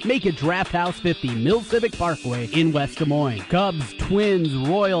games, make it Draft House 50, Mill Civic Parkway in West Des Moines. Cubs, Twins,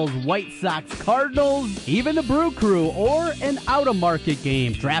 Royals, White Sox, Cardinals, even the Brew Crew, or an out-of-market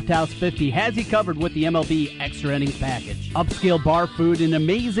game. Draft House 50 has you covered with the MLB Extra Innings package. Upscale bar food, an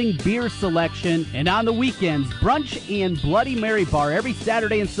amazing beer selection, and on the weekends, brunch and Bloody Mary bar every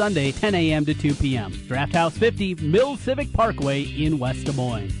Saturday and Sunday, 10 a.m. to 2 p.m. Draft House 50, Mill Civic Parkway in West Des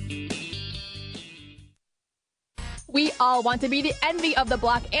Moines. We all want to be the envy of the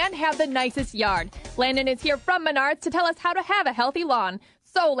block and have the nicest yard. Landon is here from Menards to tell us how to have a healthy lawn.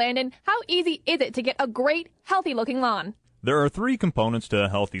 So, Landon, how easy is it to get a great, healthy-looking lawn? There are 3 components to a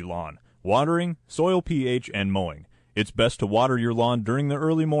healthy lawn: watering, soil pH, and mowing. It's best to water your lawn during the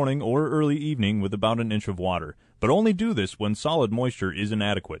early morning or early evening with about an inch of water, but only do this when solid moisture is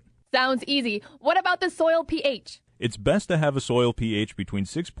inadequate. Sounds easy. What about the soil pH? It's best to have a soil pH between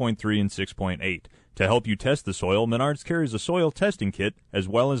 6.3 and 6.8. To help you test the soil, Menards carries a soil testing kit, as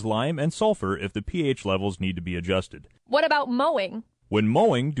well as lime and sulfur if the pH levels need to be adjusted. What about mowing? When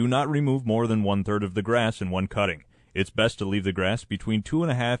mowing, do not remove more than 1/3 of the grass in one cutting. It's best to leave the grass between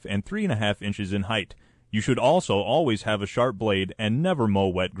 2.5 and 3.5 inches in height. You should also always have a sharp blade and never mow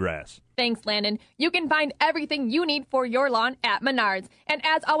wet grass. Thanks, Landon. You can find everything you need for your lawn at Menards. And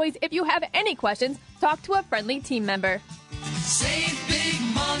as always, if you have any questions, talk to a friendly team member. Save big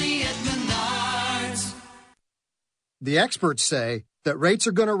money at Menards. The experts say that rates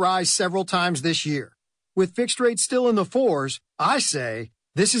are going to rise several times this year. With fixed rates still in the 4s, I say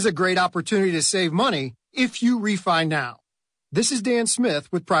this is a great opportunity to save money if you refi now. This is Dan Smith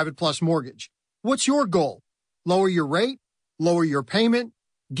with Private Plus Mortgage. What's your goal? Lower your rate? Lower your payment?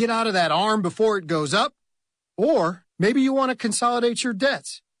 Get out of that arm before it goes up? Or maybe you want to consolidate your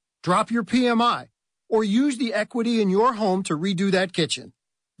debts, drop your PMI, or use the equity in your home to redo that kitchen.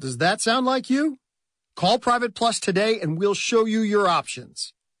 Does that sound like you? Call Private Plus today and we'll show you your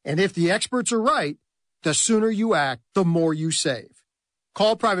options. And if the experts are right, the sooner you act, the more you save.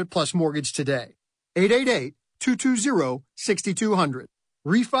 Call Private Plus Mortgage today. 888-220-6200.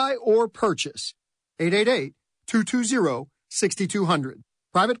 Refi or purchase. 888-220-6200.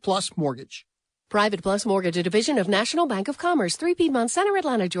 Private Plus Mortgage. Private Plus Mortgage, a division of National Bank of Commerce, 3 Piedmont Center,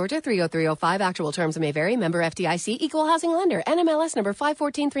 Atlanta, Georgia, 30305. Actual terms may vary. Member FDIC, Equal Housing Lender, NMLS number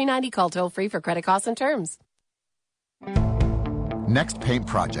 514390. Call toll free for credit costs and terms. Next paint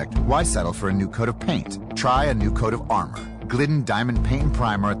project. Why settle for a new coat of paint? Try a new coat of armor. Glidden Diamond Paint and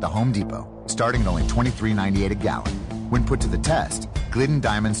Primer at the Home Depot, starting at only $23.98 a gallon. When put to the test, Glidden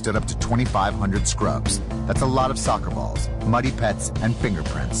Diamond stood up to 2,500 scrubs. That's a lot of soccer balls, muddy pets, and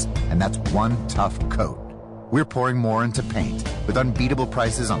fingerprints. And that's one tough coat. We're pouring more into paint with unbeatable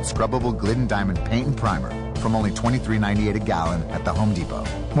prices on scrubbable Glidden Diamond Paint and Primer from only $23.98 a gallon at the Home Depot.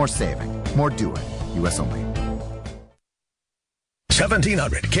 More saving, more doing. U.S. only.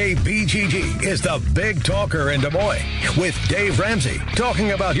 1700 KBGG is the big talker in Des Moines with Dave Ramsey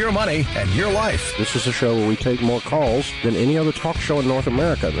talking about your money and your life. This is a show where we take more calls than any other talk show in North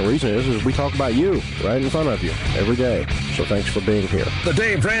America. The reason is we talk about you right in front of you every day. So thanks for being here. The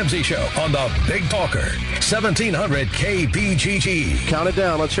Dave Ramsey Show on the Big Talker, 1700 KBGG. Count it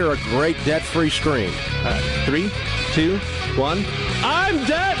down. Let's hear a great debt-free scream. 3, 2, 1. I'm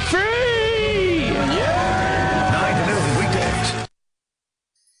debt-free! Yeah! 9 to noon weekdays.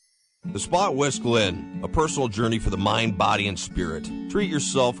 The Spa at West Glen, a personal journey for the mind, body, and spirit. Treat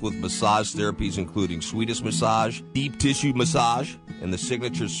yourself with massage therapies including Swedish massage, deep tissue massage, and the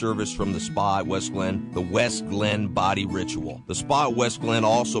signature service from the Spa at West Glen, the West Glen Body Ritual. The Spa at West Glen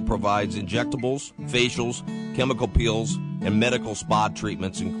also provides injectables, facials, chemical peels, and medical spa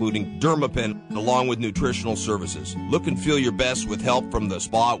treatments including Dermapen, along with nutritional services. Look and feel your best with help from the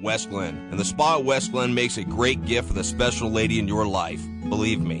Spa at West Glen. And the Spa at West Glen makes a great gift for the special lady in your life.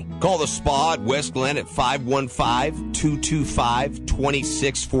 Believe me. Call the Spa at West Glen at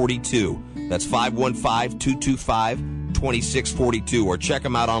 515-225-2642. That's 515-225-2642. Or check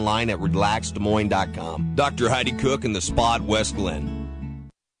them out online at relaxdesmoines.com. Dr. Heidi Cook and the Spa at West Glen.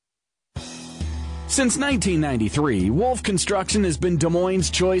 Since 1993, Wolf Construction has been Des Moines'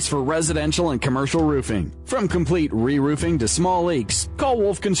 choice for residential and commercial roofing. From complete re-roofing to small leaks, call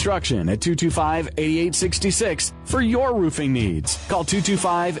Wolf Construction at 225-8866 for your roofing needs. Call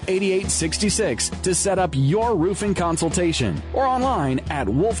 225-8866 to set up your roofing consultation or online at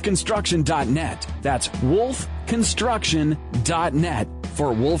wolfconstruction.net. That's wolfconstruction.net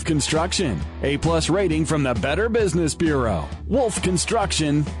for Wolf Construction. A+ rating from the Better Business Bureau.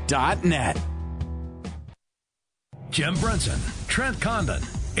 wolfconstruction.net. Jim Brunson, Trent Condon.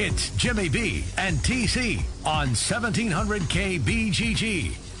 It's Jimmy B and TC on 1700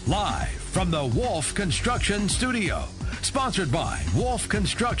 KBGG. Live from the Wolf Construction Studio. Sponsored by Wolf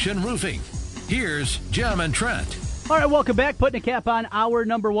Construction Roofing. Here's Jim and Trent. All right, welcome back. Putting a cap on hour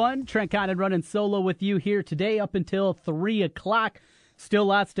number one. Trent Condon running solo with you here today up until 3 o'clock. Still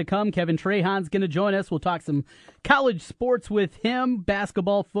lots to come. Kevin Trahan's going to join us. We'll talk some college sports with him,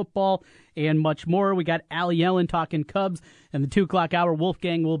 basketball, football, and much more. We got Allie Yellen talking Cubs, and the 2 o'clock hour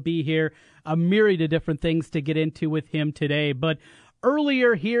Wolfgang will be here. A myriad of different things to get into with him today. But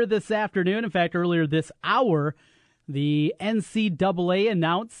earlier here this afternoon, in fact, earlier this hour, the NCAA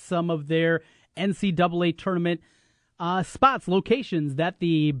announced some of their NCAA tournament spots, locations that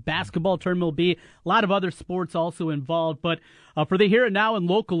the basketball tournament will be. A lot of other sports also involved. But for the here and now and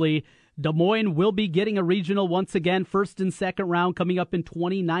locally, Des Moines will be getting a regional once again, first and second round coming up in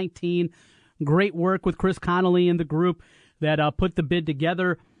 2019. Great work with Chris Connolly and the group that put the bid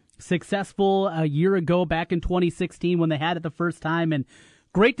together. Successful a year ago back in 2016 when they had it the first time. And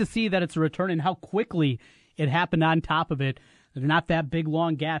great to see that it's a return and how quickly it happened on top of it. There's not that big,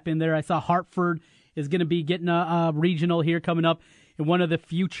 long gap in there. I saw Hartford is going to be getting a regional here coming up in one of the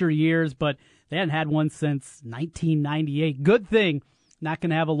future years, but they hadn't had one since 1998. Good thing. Not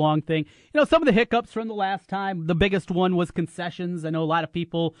going to have a long thing. You know, some of the hiccups from the last time, the biggest one was concessions. I know a lot of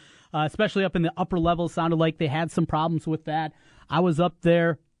people, especially up in the upper level, sounded like they had some problems with that. I was up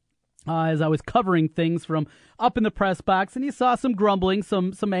there as I was covering things from up in the press box, and you saw some grumbling,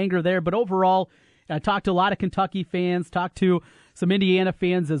 some anger there. But overall, I talked to a lot of Kentucky fans, talked to some Indiana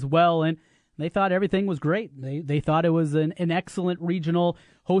fans as well, and they thought everything was great. They thought it was an excellent regional,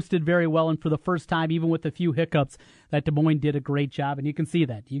 hosted very well, and for the first time, even with a few hiccups, that Des Moines did a great job, and you can see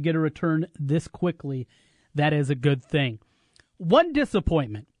that. You get a return this quickly, that is a good thing. One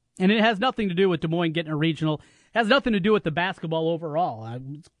disappointment, and it has nothing to do with Des Moines getting a regional, it has nothing to do with the basketball overall.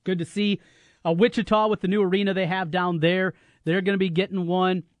 It's good to see Wichita with the new arena they have down there. They're going to be getting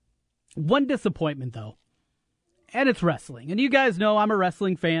one. One disappointment, though, and it's wrestling. And you guys know I'm a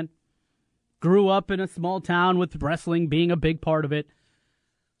wrestling fan. Grew up in a small town with wrestling being a big part of it.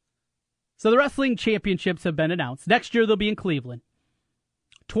 So the wrestling championships have been announced. Next year they'll be in Cleveland.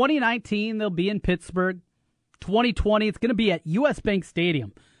 2019 they'll be in Pittsburgh. 2020 it's going to be at U.S. Bank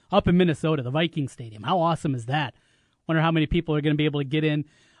Stadium up in Minnesota, the Viking Stadium. How awesome is that? Wonder how many people are going to be able to get in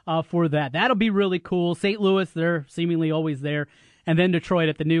for that. That'll be really cool. St. Louis, they're seemingly always there. And then Detroit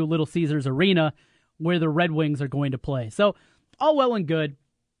at the new Little Caesars Arena where the Red Wings are going to play. So all well and good.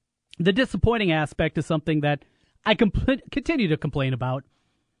 The disappointing aspect is something that I continue to complain about,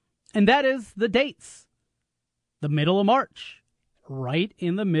 and that is the dates. The middle of March, right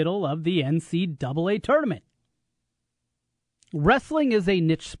in the middle of the NCAA tournament. Wrestling is a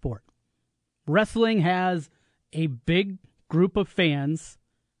niche sport. Wrestling has a big group of fans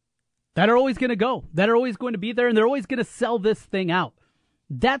that are always going to go, that are always going to be there, and they're always going to sell this thing out.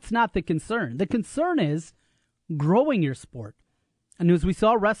 That's not the concern. The concern is growing your sport. And as we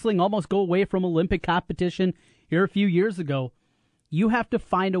saw wrestling almost go away from Olympic competition here a few years ago, you have to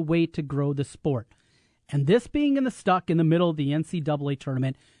find a way to grow the sport. And this being stuck in the middle of the NCAA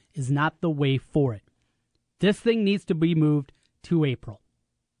tournament is not the way for it. This thing needs to be moved to April.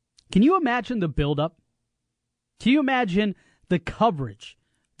 Can you imagine the buildup? Can you imagine the coverage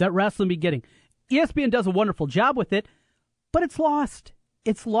that wrestling be getting? ESPN does a wonderful job with it, but it's lost.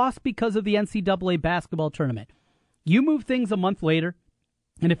 It's lost because of the NCAA basketball tournament. You move things a month later,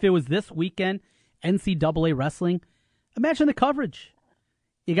 and if it was this weekend, NCAA wrestling, imagine the coverage.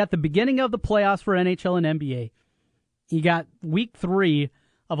 You got the beginning of the playoffs for NHL and NBA. You got week 3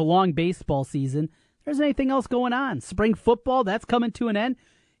 of a long baseball season. There's anything else going on. Spring football, that's coming to an end.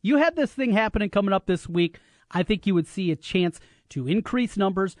 You had this thing happening coming up this week. I think you would see a chance to increase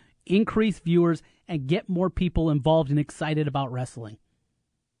numbers, increase viewers, and get more people involved and excited about wrestling.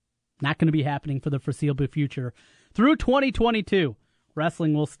 Not going to be happening for the foreseeable future. Through 2022,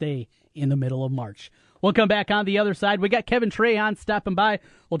 wrestling will stay in the middle of March. We'll come back on the other side. We got Kevin Trahan stopping by.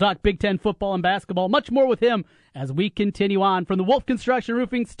 We'll talk Big Ten football and basketball. Much more with him as we continue on from the Wolf Construction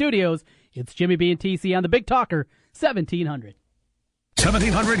Roofing Studios. It's Jimmy B and TC on the Big Talker 1700.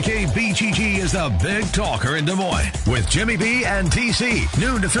 1700 KBGG is the Big Talker in Des Moines with Jimmy B and TC.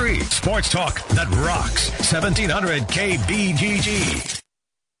 Noon to 3. Sports talk that rocks. 1700 KBGG.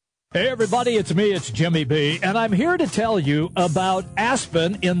 Hey everybody, it's me, it's Jimmy B, and I'm here to tell you about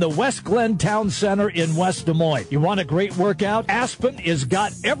Aspen in the West Glen Town Center in West Des Moines. You want a great workout? Aspen has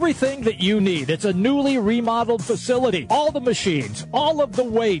got everything that you need. It's a newly remodeled facility. All the machines, all of the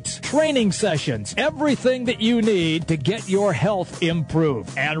weights, training sessions, everything that you need to get your health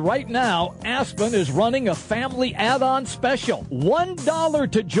improved. And right now, Aspen is running a family add-on special.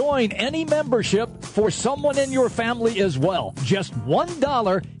 $1 to join any membership for someone in your family as well. Just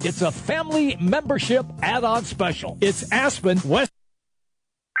 $1. It's a family membership add-on special. It's Aspen West.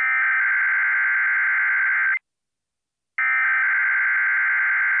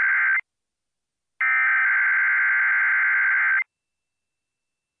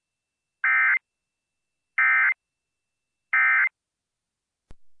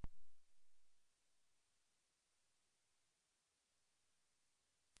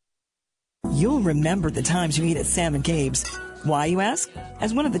 You'll remember the times you eat at Sam and Gabe's. Why, you ask?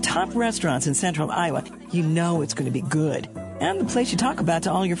 As one of the top restaurants in Central Iowa, you know it's going to be good. And the place you talk about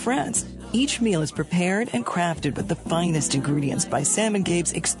to all your friends. Each meal is prepared and crafted with the finest ingredients by Sam and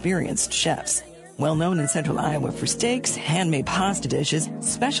Gabe's experienced chefs. Well known in Central Iowa for steaks, handmade pasta dishes,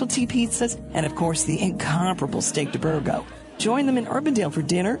 specialty pizzas, and of course the incomparable steak de Burgo. Join them in Urbandale for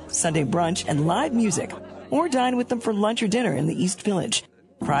dinner, Sunday brunch, and live music. Or dine with them for lunch or dinner in the East Village.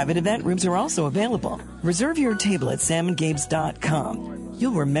 Private event rooms are also available. Reserve your table at samandgabes.com.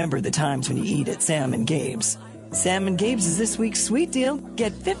 You'll remember the times when you eat at Sam and Gabe's. Sam and Gabe's is this week's sweet deal.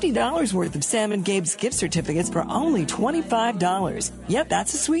 Get $50 worth of Sam and Gabe's gift certificates for only $25. Yep,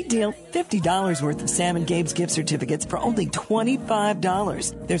 that's a sweet deal. $50 worth of Sam and Gabe's gift certificates for only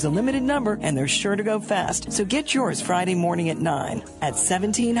 $25. There's a limited number, and they're sure to go fast. So get yours Friday morning at 9 at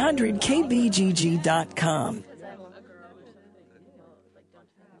 1700kbgg.com.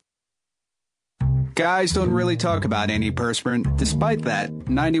 Guys don't really talk about antiperspirant. Despite that,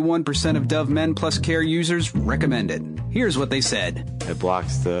 91% of Dove Men Plus Care users recommend it. Here's what they said. It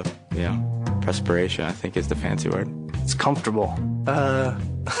blocks the, perspiration, I think is the fancy word. It's comfortable.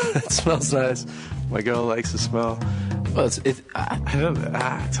 It smells nice. My girl likes the smell. Well, it's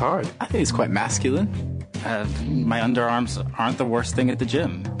hard. I think it's quite masculine. My underarms aren't the worst thing at the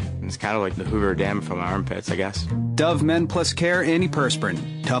gym. It's kind of like the Hoover Dam from my armpits, I guess. Dove Men Plus Care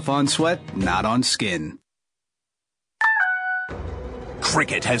antiperspirant. Tough on sweat, not on skin.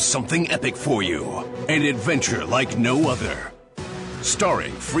 Cricket has something epic for you. An adventure like no other.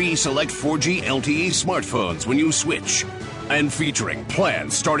 Starring free select 4G LTE smartphones when you switch. And featuring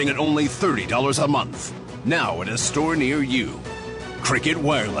plans starting at only $30 a month. Now at a store near you. Cricket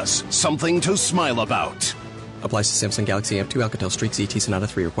Wireless. Something to smile about. Applies to Samsung Galaxy M2, Alcatel Streak ZT Sonata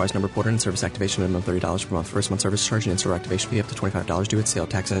 3. Requires number porter and service activation minimum $30 per month. First month service charge and in-store activation fee up to $25 due at sale.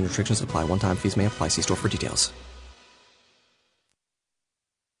 Tax and restrictions apply. One-time fees may apply. See store for details.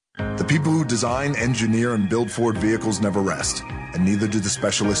 The people who design, engineer, and build Ford vehicles never rest, and neither do the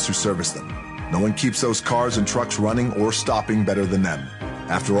specialists who service them. No one keeps those cars and trucks running or stopping better than them.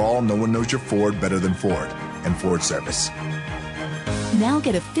 After all, no one knows your Ford better than Ford and Ford Service. Now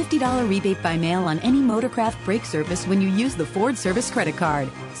get a $50 rebate by mail on any Motorcraft brake service when you use the Ford Service credit card.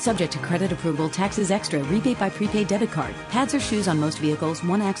 Subject to credit approval, taxes extra, rebate by prepaid debit card. Pads or shoes on most vehicles,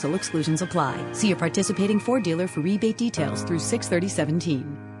 one axle exclusions apply. See your participating Ford dealer for rebate details through 6/30/17.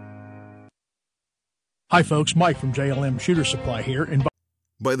 Hi folks, Mike from JLM Shooter Supply here. And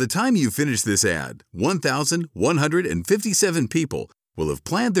by the time you finish this ad, 1,157 people will have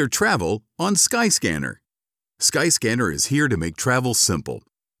planned their travel on Skyscanner. Skyscanner is here to make travel simple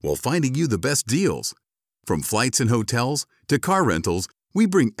while finding you the best deals. From flights and hotels to car rentals, we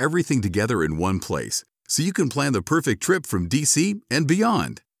bring everything together in one place so you can plan the perfect trip from DC and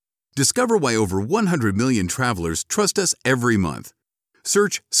beyond. Discover why over 100 million travelers trust us every month.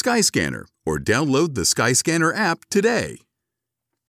 Search Skyscanner or download the Skyscanner app today.